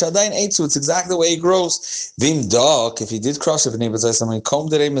exactly the way it grows. If he did crush it, he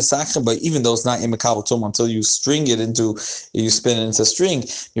combed it, but even though it's not immakabel tum until you spin it into string,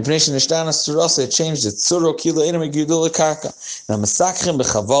 it changed it.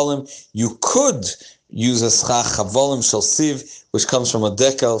 You could use a schach chavolim shel siv, which comes from a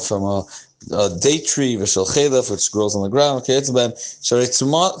dekel, from a date tree, which grows on the ground.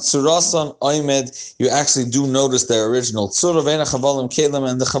 You actually do notice their original tzura,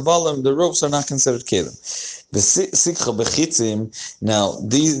 and the chavalim, the ropes are not considered kelim. Now,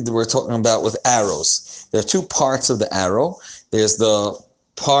 these we're talking about with arrows. There are two parts of the arrow. There's the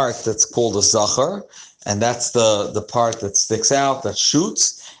part that's called a zachar, and that's the part that sticks out, that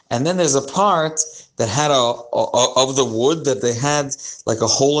shoots. And then there's a part that had of the wood that they had like a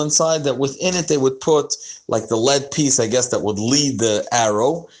hole inside, that within it they would put like the lead piece, I guess, that would lead the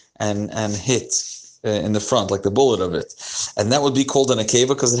arrow and hit in the front, like the bullet of it. And that would be called an akeva,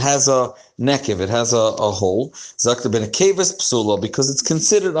 because it has a nekev, it has a hole. Zakta ben akeva's psula, because it's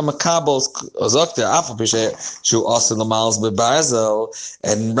considered a makabel zakta afapishe shu asa lamals bebarzel,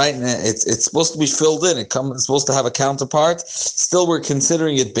 and right now it's supposed to be filled in. It's supposed to have a counterpart. Still, we're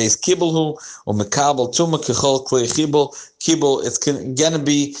considering it base kibelhu or makabel tuma kechol klei kibel. It's gonna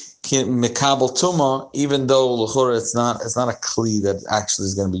be mekabel tuma, even though l'chora it's not a kli that actually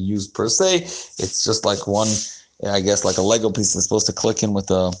is going to be used per se. It's just like one, I guess, like a Lego piece that's supposed to click in with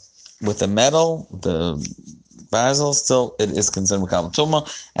the metal, the basil. Still, it is considered mekabel tuma,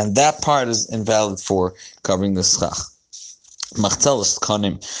 and that part is invalid for covering the schach. Machtelis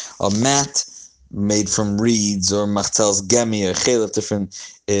kanim, a mat made from reeds or machtel's gemi or chelef,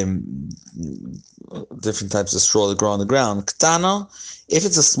 different types of straw that grow on the ground. Ktana, if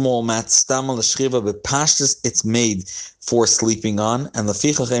it's a small mat, stamal l'shchiva b'pashtus, it's made for sleeping on, and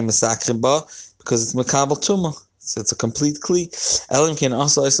lefichach ein mesakrim ba, because it's makabel tuma. So it's a complete kli. Elim can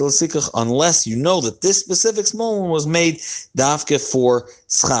also unless you know that this specific small one was made dafke for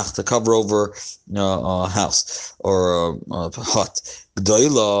schach, to cover over a house or a hut.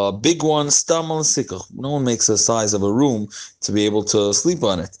 Gdoila, big one, stamal sikach. No one makes the size of a room to be able to sleep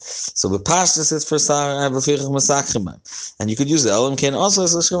on it. So the pashtus is for and you could use the elim can also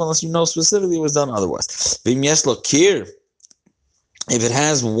unless you know specifically it was done otherwise. Vim yeshlo kir, if it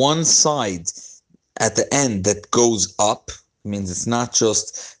has one side at the end that goes up, means it's not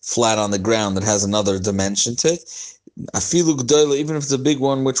just flat on the ground, that has another dimension to it. Afilu gdoila, even if it's a big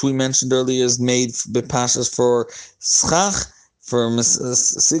one, which we mentioned earlier, is made b'pashas for schach, for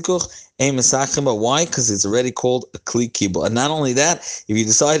sikuch, ein mesachim. But why? Because it's already called a kli kibul. And not only that, if you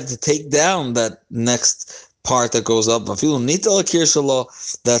decided to take down that next part that goes up, afilu nital akir shalo,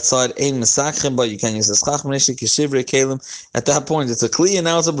 that side ein mesachim, but you can't use the schach menishik yeshivrei kelim. At that point, it's a kli, and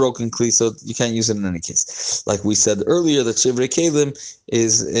now it's a broken kli, so you can't use it in any case. Like we said earlier, that shivrei kelim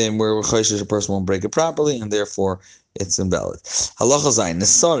is where a person won't break it properly, and therefore it's invalid. Halacha zayin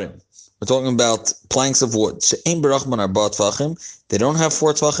nesarim. We're talking about planks of wood. She'ein berachman arba tvachim. They don't have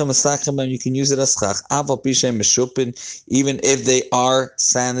 4 tvachim mesachim, and you can use it as schach. Aval pishem meshupin, even if they are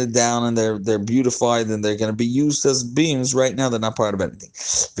sanded down and they're beautified and they're going to be used as beams. Right now, they're not part of anything.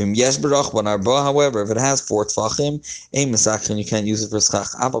 Vim yesh berachman arba. However, if it has 4 tvachim, ein mesachim, you can't use it for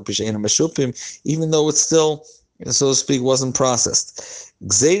schach. Aval pishem meshupin, even though it's still, so to speak, wasn't processed.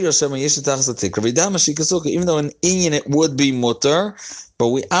 Even though in inyan it would be mutter, but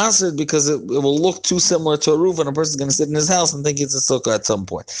we asked it because it will look too similar to a roof, and a person's going to sit in his house and think it's a sukkah at some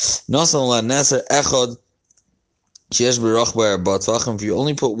point. If you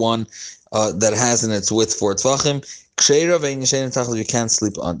only put one that has in its width 4 tvachim, you can't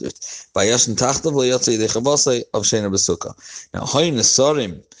sleep under it. Now,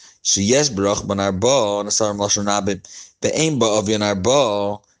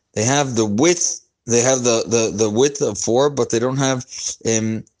 they have the width. They have the width of 4, but they don't have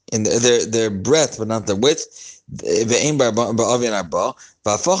in their breadth, but not the width.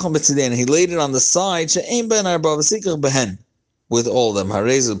 And he laid it on the side with all of them.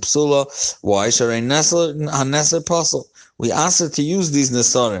 Why? We asked it to use these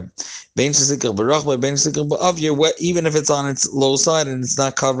nesarim, even if it's on its low side and it's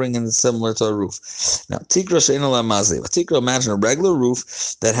not covering and it's similar to a roof. Now, tikra, imagine a regular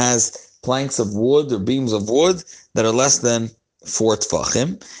roof that has planks of wood or beams of wood that are less than 4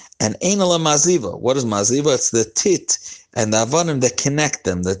 tvachim, and ein ala maziva. What is maziva? It's the tit and the avanim that connect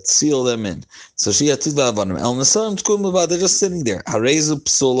them, that seal them in. So she had tit avanim. El nesarim tkum, they're just sitting there. Harezu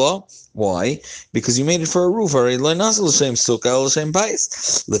psula. Why? Because you made it for a roof. However,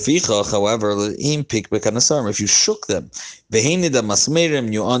 if you shook them,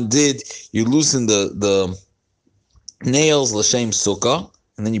 you undid, you loosened the nails l'shem sukkah,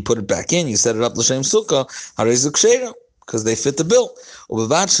 and then you put it back in, you set it up l'shem sukkah, because they fit the bill.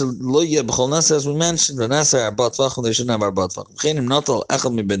 As we mentioned, they shouldn't have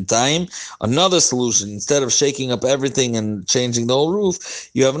another solution. Instead of shaking up everything and changing the whole roof,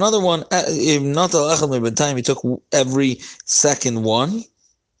 you have another one. You took every second one,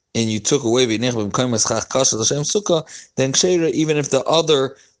 and you took away then even if the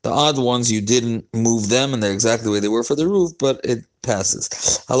odd ones, you didn't move them and they're exactly the way they were for the roof, but it passes.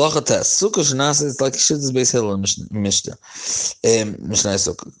 Halacha test. Sukkah shenasa is like Shittas Beis Hillel Mishnah. Mishnah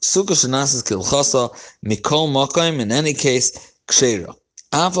Sukkah. Sukkah shenasa is kilchasa mikol makom, in any case ksheira.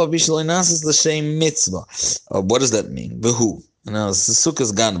 Afa b'shalei nasa is l'shem mitzvah. What does that mean? V'hu. Now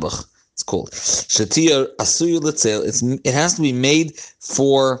Sukkah's ganbach. It's called Shatia Asuyu Letzel. It has to be made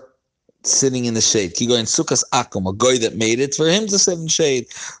for sitting in the shade. Kigo in Sukkah's Akum, a guy that made it for him to sit in shade,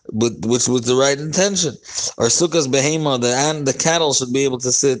 which was the right intention. Or Sukkah's Behema, the cattle should be able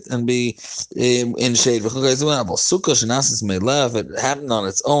to sit and be in shade. Sukkah Shanasis may laugh. It happened on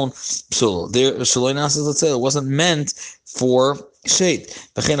its own. It wasn't meant for shade.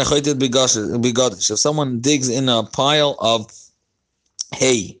 If someone digs in a pile of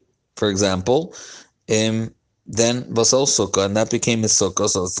hay, for example, then basal sukkah, and that became his sukkah.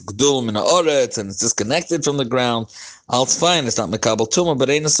 So it's gdul min haaretz, and it's disconnected from the ground. It's fine. It's not mekabel tuma, but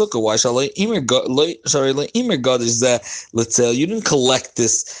ain't a sukkah. Why shall I imer gadish that? Let's say you didn't collect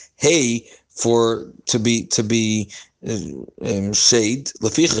this hay to be shade.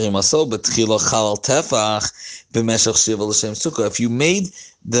 If you made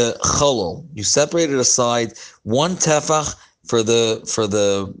the cholol, you separated aside one tefach for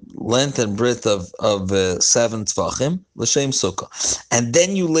the length and breadth of 7 tefachim l'shem sukkah, and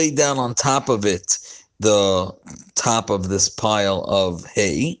then you lay down on top of it the top of this pile of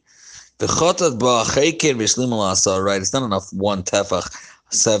hay. Right, it's not enough one tefach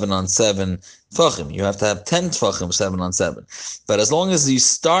 7 on 7 tefachim. You have to have 10 tefachim 7 on 7. But as long as you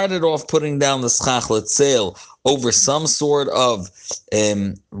started off putting down the schach letzel over some sort of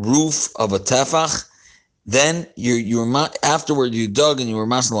roof of a tefach, then afterward you dug and you were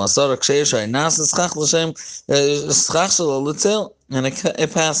masnal asara ksheir shay nasa schach l'shem schach shelo letzel, and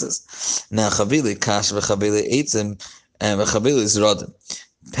it passes. Now chavili kash v'chavili eitzim and v'chavili zradim,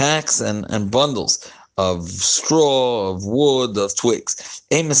 packs and bundles of straw, of wood, of twigs.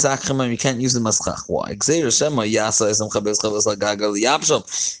 You can't use them as schach. Why? He's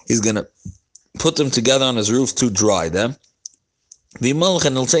going to put them together on his roof to dry them. What's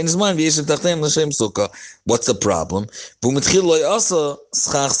the problem? It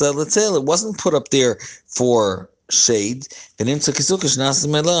wasn't put up there for shade, or it's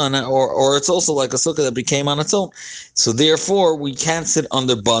also like a sukkah that became on its own. So therefore, we can't sit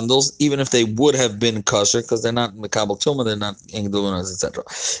under bundles, even if they would have been kosher, because they're not mekabel tumah, they're not engdulinas, etc.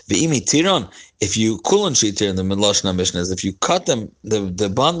 If you kulan shitir in the Miloshna Mishnah, if you cut them the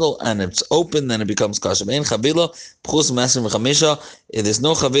bundle and it's open, then it becomes kosher. There's no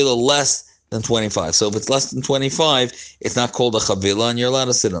chavila less than 25. So if it's less than 25, it's not called a chavila, and you're allowed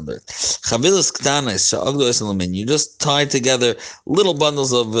to sit under it. Chavilas ktanis, you just tie together little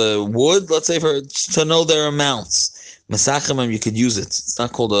bundles of wood, let's say, to know their amounts. Mesachim, you could use it. It's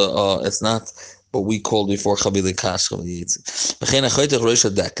not called it's not what we called before chavila kash.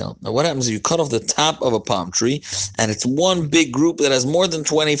 Now what happens is you cut off the top of a palm tree, and it's one big group that has more than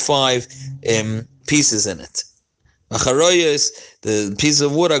 25 pieces in it. The pieces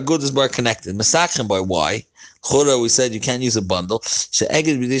of wood are good as bar connected. Mesachim by why? Chora, we said you can't use a bundle.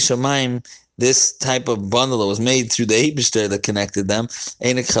 This type of bundle that was made through the Eibishter that connected them,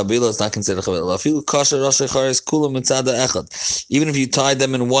 it's not considered chavila. Even if you tied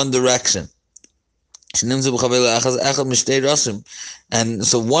them in one direction. And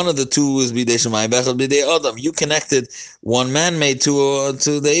so one of the two is bidei shemayim, bechad bidei adam. You connected one man made to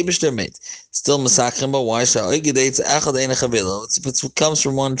the Eibishter made. Still masakrim, but why? If it comes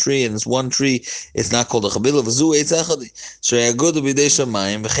from one tree and it's one tree, it's not called a chavila.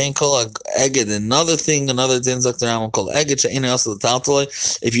 Another thing, another din zakter Rambam called eged.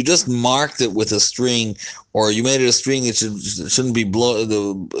 If you just marked it with a string, or you made it a string, it shouldn't be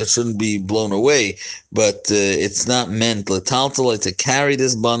blown away. But it's not meant to carry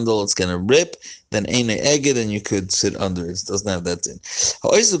this bundle. It's going to rip. Then eine eged, and you could sit under it. It doesn't have that thing.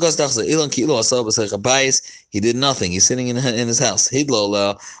 He did nothing. He's sitting in his house. And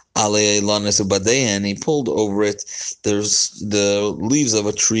he pulled over it. There's the leaves of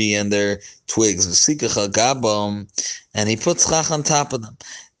a tree and their twigs. And he put schach on top of them.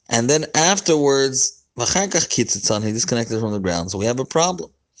 And then afterwards, he disconnected from the ground. So we have a problem.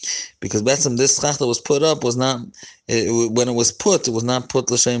 Because this schach that was put up was not, when it was put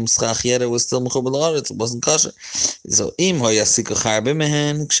l'shem schach yet, it was still mechubel la'aretz, it wasn't kosher. So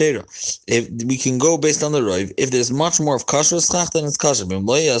if we can go based on the roiv, if there's much more of kosher schach, then it's kosher.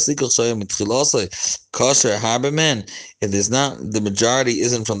 Kosher harbemen, if there's not, the majority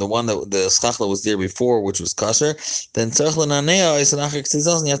isn't from the one that the schach that was there before, which was kosher, then you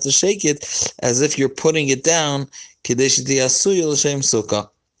have to shake it as if you're putting it down,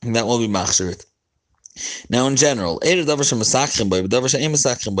 and that will be machsherit. Now, in general, you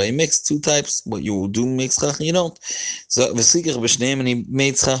mix two types. What you do mix schach and you don't. So, and he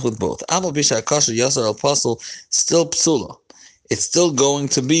made schach with both. Still psula. It's still going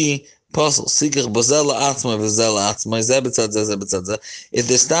to be puzzle. If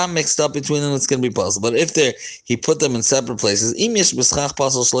they're not mixed up between them, it's going to be puzzle. But if he put them in separate places,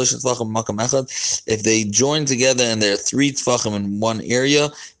 if they join together and there are 3 tefachim in one area,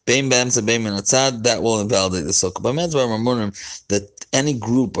 that will invalidate the sukkah. That any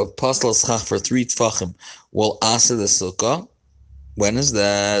group of pasal schach for 3 tefachim will answer the sukkah. When is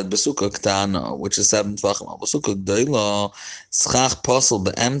that? Besukkah ktana, which is 7 tefachim. Besukkah gdoila, schach pasal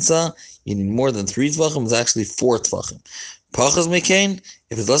be'emtza, you need more than 3 tefachim, it's actually 4 tefachim. Pachas mekain,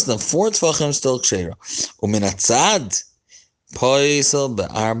 if it's less than 4 tefachim, still kshera. Umin atzad, paisel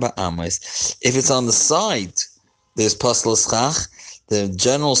be'arba amais. If it's on the side, there's pasal schach, the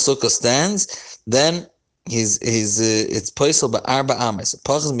general sukkah stands, then it's poisel by arba ames.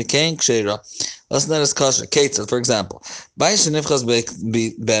 Pachas mikain kshera. Let's not as kosher. Ketzad, for example,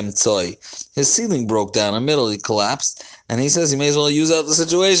 his ceiling broke down in the middle. He collapsed, and he says he may as well use out the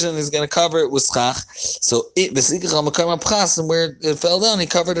situation. He's going to cover it with schach. So it and where it fell down, he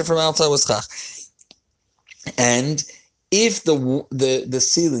covered it from outside with schach. And if the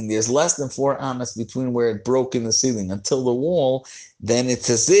ceiling, there's less than 4 amas between where it broke in the ceiling until the wall, then it's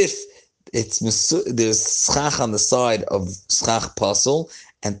as if there's schach on the side of schach puzzle.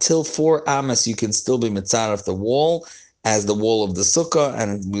 Until 4 amas, you can still be mitzar of the wall as the wall of the sukkah,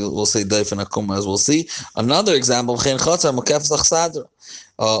 and we'll say daif and akuma as we'll see. Another example, a chatzar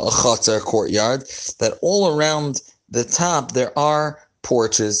courtyard, that all around the top there are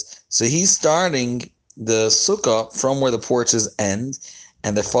porches. So he's starting the sukkah from where the porches end,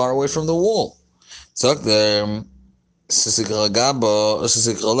 and they're far away from the wall. So the or any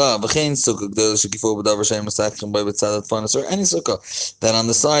sukkah that on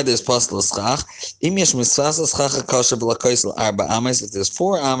the side there's pastel schach. If there's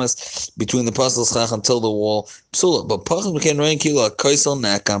 4 amas between the pastel schach until the wall, psula. But pachas became rain kilo kaisel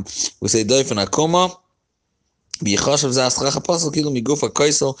nakam. We say doif and akuma. It's as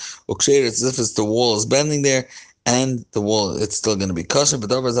if it's the wall is bending there, and the wall, it's still going to be kosher.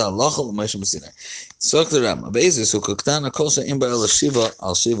 But over that, lachol Moshe Messina. So the Ram, Abeizu sukkah ktana kosher in ba'el shiva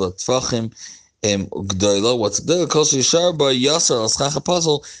al shiva tvachim gdoilo. What's gdoilo kosher yishar ba yasser al schach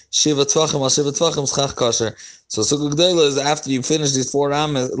puzzle shiva tvachim al shiva tvachim schach kosher. So sukkah gdoilo is after you finish these 4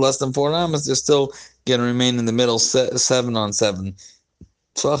 amas, less than 4 amas, they're still going to remain in the middle 7 on 7.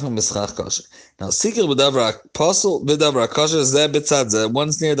 Tvachim is schach kosher. Now sikir b'davra puzzle b'davra kosher zeh b'tzad,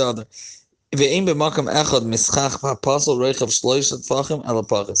 one's near the other. Every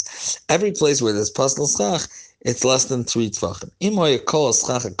place where there's pastel schach, it's less than 3 tvachim.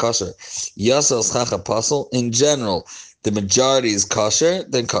 In general, the majority is kosher,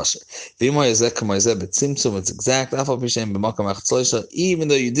 then kosher. It's exact. Even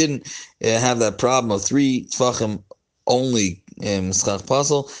though you didn't have that problem of 3 tvachim only schach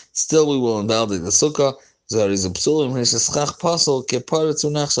pastel, still we will invalidate the sukkah. And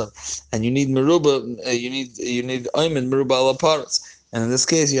you need meruba, you need ayman meruba ala paretz, and in this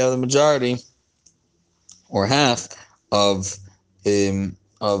case you have the majority or half of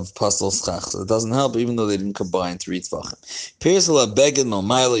pastel schach. So it doesn't help, even though they didn't combine 3 tvachim. Pirsala beged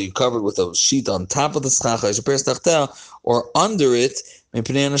malmaila, you covered with a sheet on top of the schach, or under it,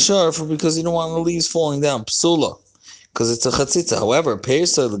 because you don't want the leaves falling down. Psula. Because it's a chatzitza. However,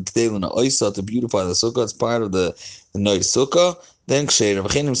 Persa l'gdelina oisa to beautify the sukkah, it's part of the nice sukkah. Then ksheira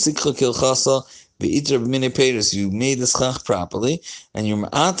v'chenim sikcha kilchasa v'itra b'mini peris. You made the schach properly, and your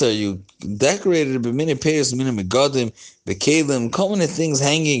ma'ata, you decorated it b'mini peris, b'mini megadim, v'kelim, common things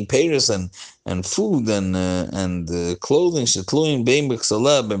hanging, peris and food and clothing, shetluim bein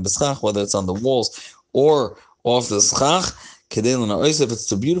b'ksaleh bein b'schach, whether it's on the walls or off the schach. If it's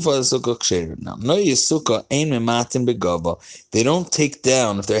to beautify the sukkah, ksheir. Now, no yisukkah ain mematin begava. They don't take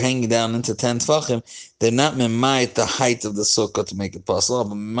down, if they're hanging down into 10 tvachim, they're not memait the height of the sukkah to make it possible,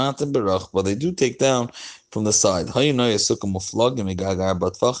 but mematin berach, but they do take down from the side. How you know yisukkah muflagim megagar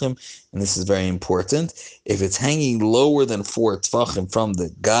bat tvachim, and this is very important. If it's hanging lower than 4 tvachim from the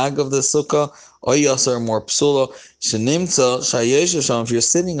gag of the sukkah, or yasar more psula, shenimtza shayeshasham, if you're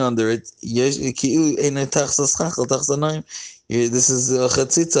sitting under it, this is a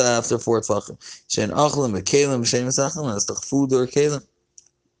chatzitza after 4 tvachim. Shein achlim v'kelim shein misachlim, and it's the food or kelim.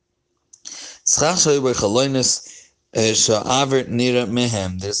 Schach shoy by chaloinus sha'aver nira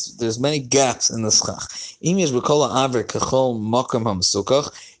mehem. There's many gaps in the schach. Im yesh b'kol ha'aver kachol makam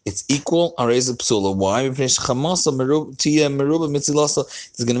ha'mesukach. It's equal. Areza psula. Why? There's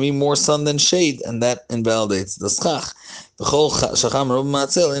going to be more sun than shade, and that invalidates the schach.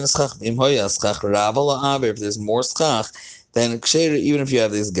 If there's more schach, then even if you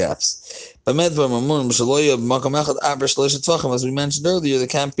have these gaps. As we mentioned earlier, there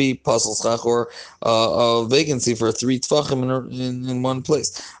can't be pastel schach or a vacancy for 3 tvachim in one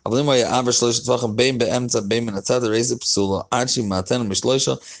place. Till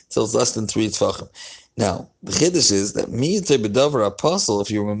it's less than 3 tvachim. Now, the chiddush is that apostle, if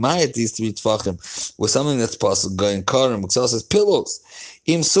you remind these 3 tvachim with something that's possible, going karim, says pillows.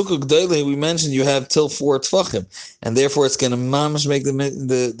 Im sukkah g'dayle, we mentioned you have till 4 tvachim, and therefore it's going to mamish make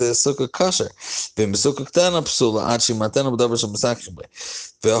the sukkah kosher. V'im sukkah ktana psula achi matena b'davar shel mesachim b'ay.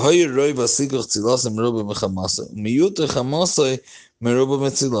 V'ahoy roi v'asikuch tzilasei meruba mechamasei miyut chamasei meruba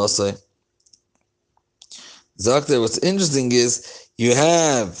metzilasei. Zakter, what's interesting is you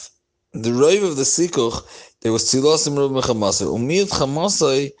have the rove of the sikuch. There was tzilasei meruba mechamasei umiyut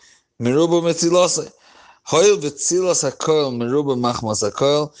chamasei meruba metzilasei. Hoil v'tzilas hakoil meruba machmas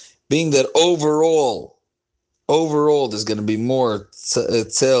hakoil, being that overall there's going to be more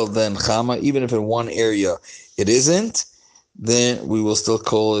tzel than chama, even if in one area it isn't, then we will still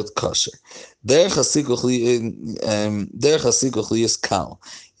call it kosher. Derech hasikuchli is kal.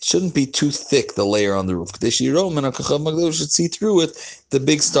 It shouldn't be too thick, the layer on the roof. We should see through it the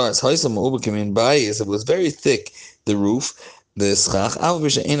big stars. If it was very thick, the roof, the schach,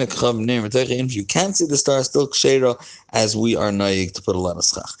 if you can't see the stars, still kshera, as we are naig to put a lot of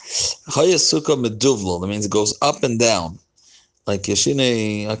schach. That means it goes up and down, like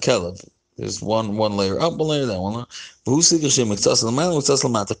yeshine akelev. There's one layer up, one layer down, one layer. There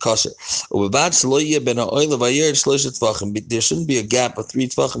shouldn't be a gap of 3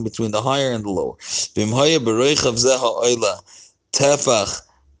 tvachim between the higher and the lower.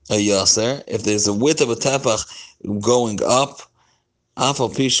 If there's a width of a tefach going up,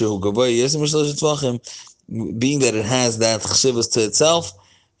 being that it has that chshivas to itself,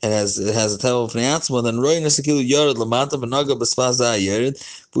 it has a tefach of neatzma, then roy nesekilu yared lamata v'naga b'sfaza yared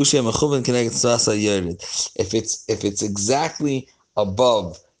v'ushia mechuven connected sfaza yared. If it's exactly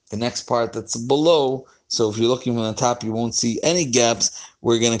above the next part that's below, so if you're looking from the top, you won't see any gaps.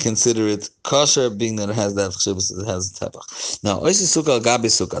 We're going to consider it kosher, being that it has that chshivas, it has the tefach. Now, oisi sukkah gabi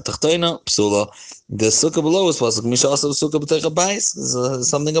sukkah tachtoina psula. The sukkah below is pasuk. Misha also sukkah b'teich habayis. There's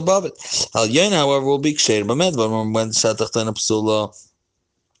something above it. Al yain, however, will be ksher b'med. When shat tachtoina psula.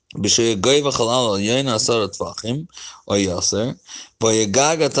 Basically,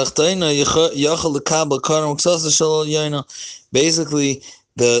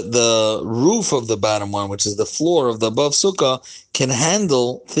 the roof of the bottom one, which is the floor of the above sukkah, can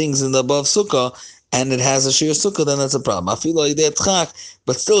handle things in the above sukkah, and it has a sheer sukkah, then that's a problem. I feel like they're tchak,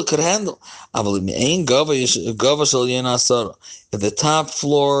 but still it could handle. If the top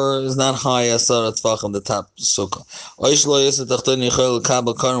floor is not high, asara tvachim, the top sukkah.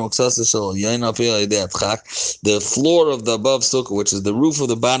 The floor of the above sukkah, which is the roof of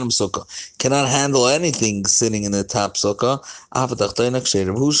the bottom sukkah, cannot handle anything sitting in the top sukkah.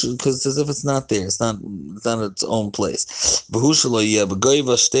 Because as if it's not there, it's not its own place.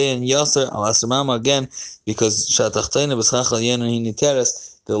 Again, because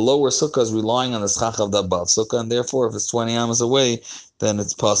the lower sukkah is relying on the schach of the above sukkah, and therefore, if it's 20 amas away, then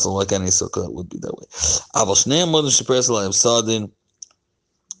it's possible, like any sukkah, it would be that way.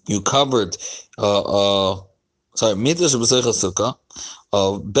 You covered, midrash b'seicha sukkah,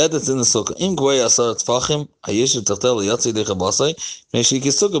 bed that's in the sukkah. In gwei asar tfachim, hayishiv tachtel yatzei decha basai,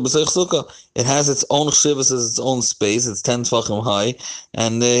 meshiki sukkah b'seich sukkah. It has its own shivas, its own space. It's 10 tfachim high,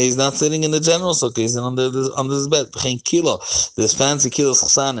 and he's not sitting in the general sukkah. He's under this bed. B'chein kilo, this fancy kilo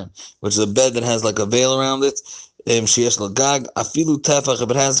chsanim, which is a bed that has like a veil around it. Sheyesh l'gag afilu tefach. If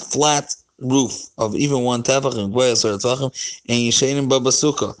it has flat roof of even one tefach in gwei asar tfachim, and yishenim ba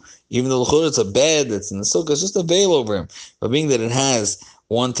b'sukkah. Even though it's a bed that's in the sukkah, it's just a veil over him. But being that it has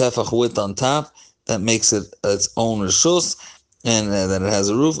one tefach width on top, that makes it its own reshus, and that it has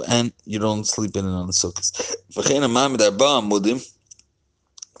a roof, and you don't sleep in it on the sukkahs.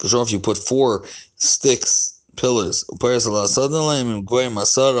 For sure, if you put 4 sticks, pillars, then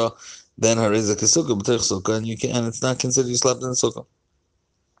and it's not considered you slept in the sukkah.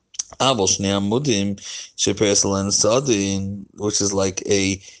 Which is like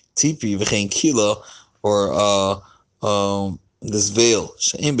a tipi v'chein kila, or this veil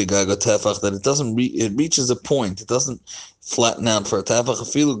that it doesn't it reaches a point, it doesn't flatten out for a tefach.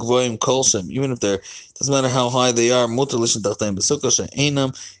 Afilu gvoim kolshem, even if they're, doesn't matter how high they are, mutar lishin tachtem b'sukkah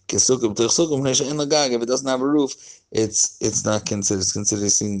she'enam kesukah b'teich sukkah mnei she'en lagag. If it doesn't have a roof, it's not considered. It's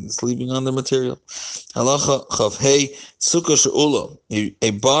considered sleeping on the material. Halacha chav hey sukkah she'ula,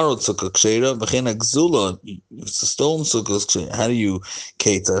 a borrowed sukkah kshera, v'chein agzula, it's a stolen sukkah kshera. How do you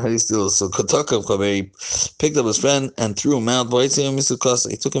cater? How do you steal a sukkah? Takav chav, he picked up his friend and threw him out. He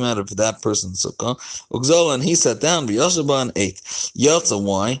took him out of that person's sukkah. Ugzala, and he sat down. V'yashaba, and ate. Yatsa,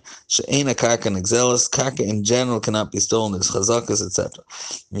 why? She'ena karka nexelis. Karka in general cannot be stolen. There's chazakas, etc.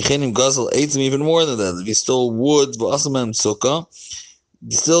 Yechenim gazel ate him even more than that. If you stole wood, v'asamem sukkah,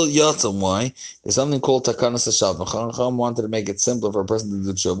 still yatzam. Why? There's something called takanas hashavah. Chacham wanted to make it simpler for a person to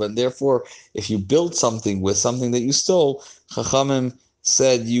do tshuva, and therefore, if you build something with something that you stole, Chachamim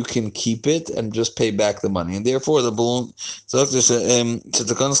said you can keep it and just pay back the money, and therefore the balloon.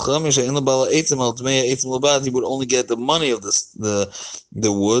 He would only get the money of this,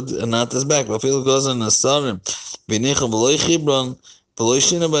 the wood, and not this back. But if goes in the sarim, even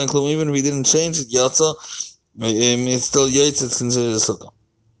if he didn't change it, yatsa, it's still yaitz. It's considered a sukkah.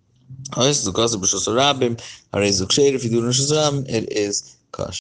 If you do it in Rishus Rabim, it is kash.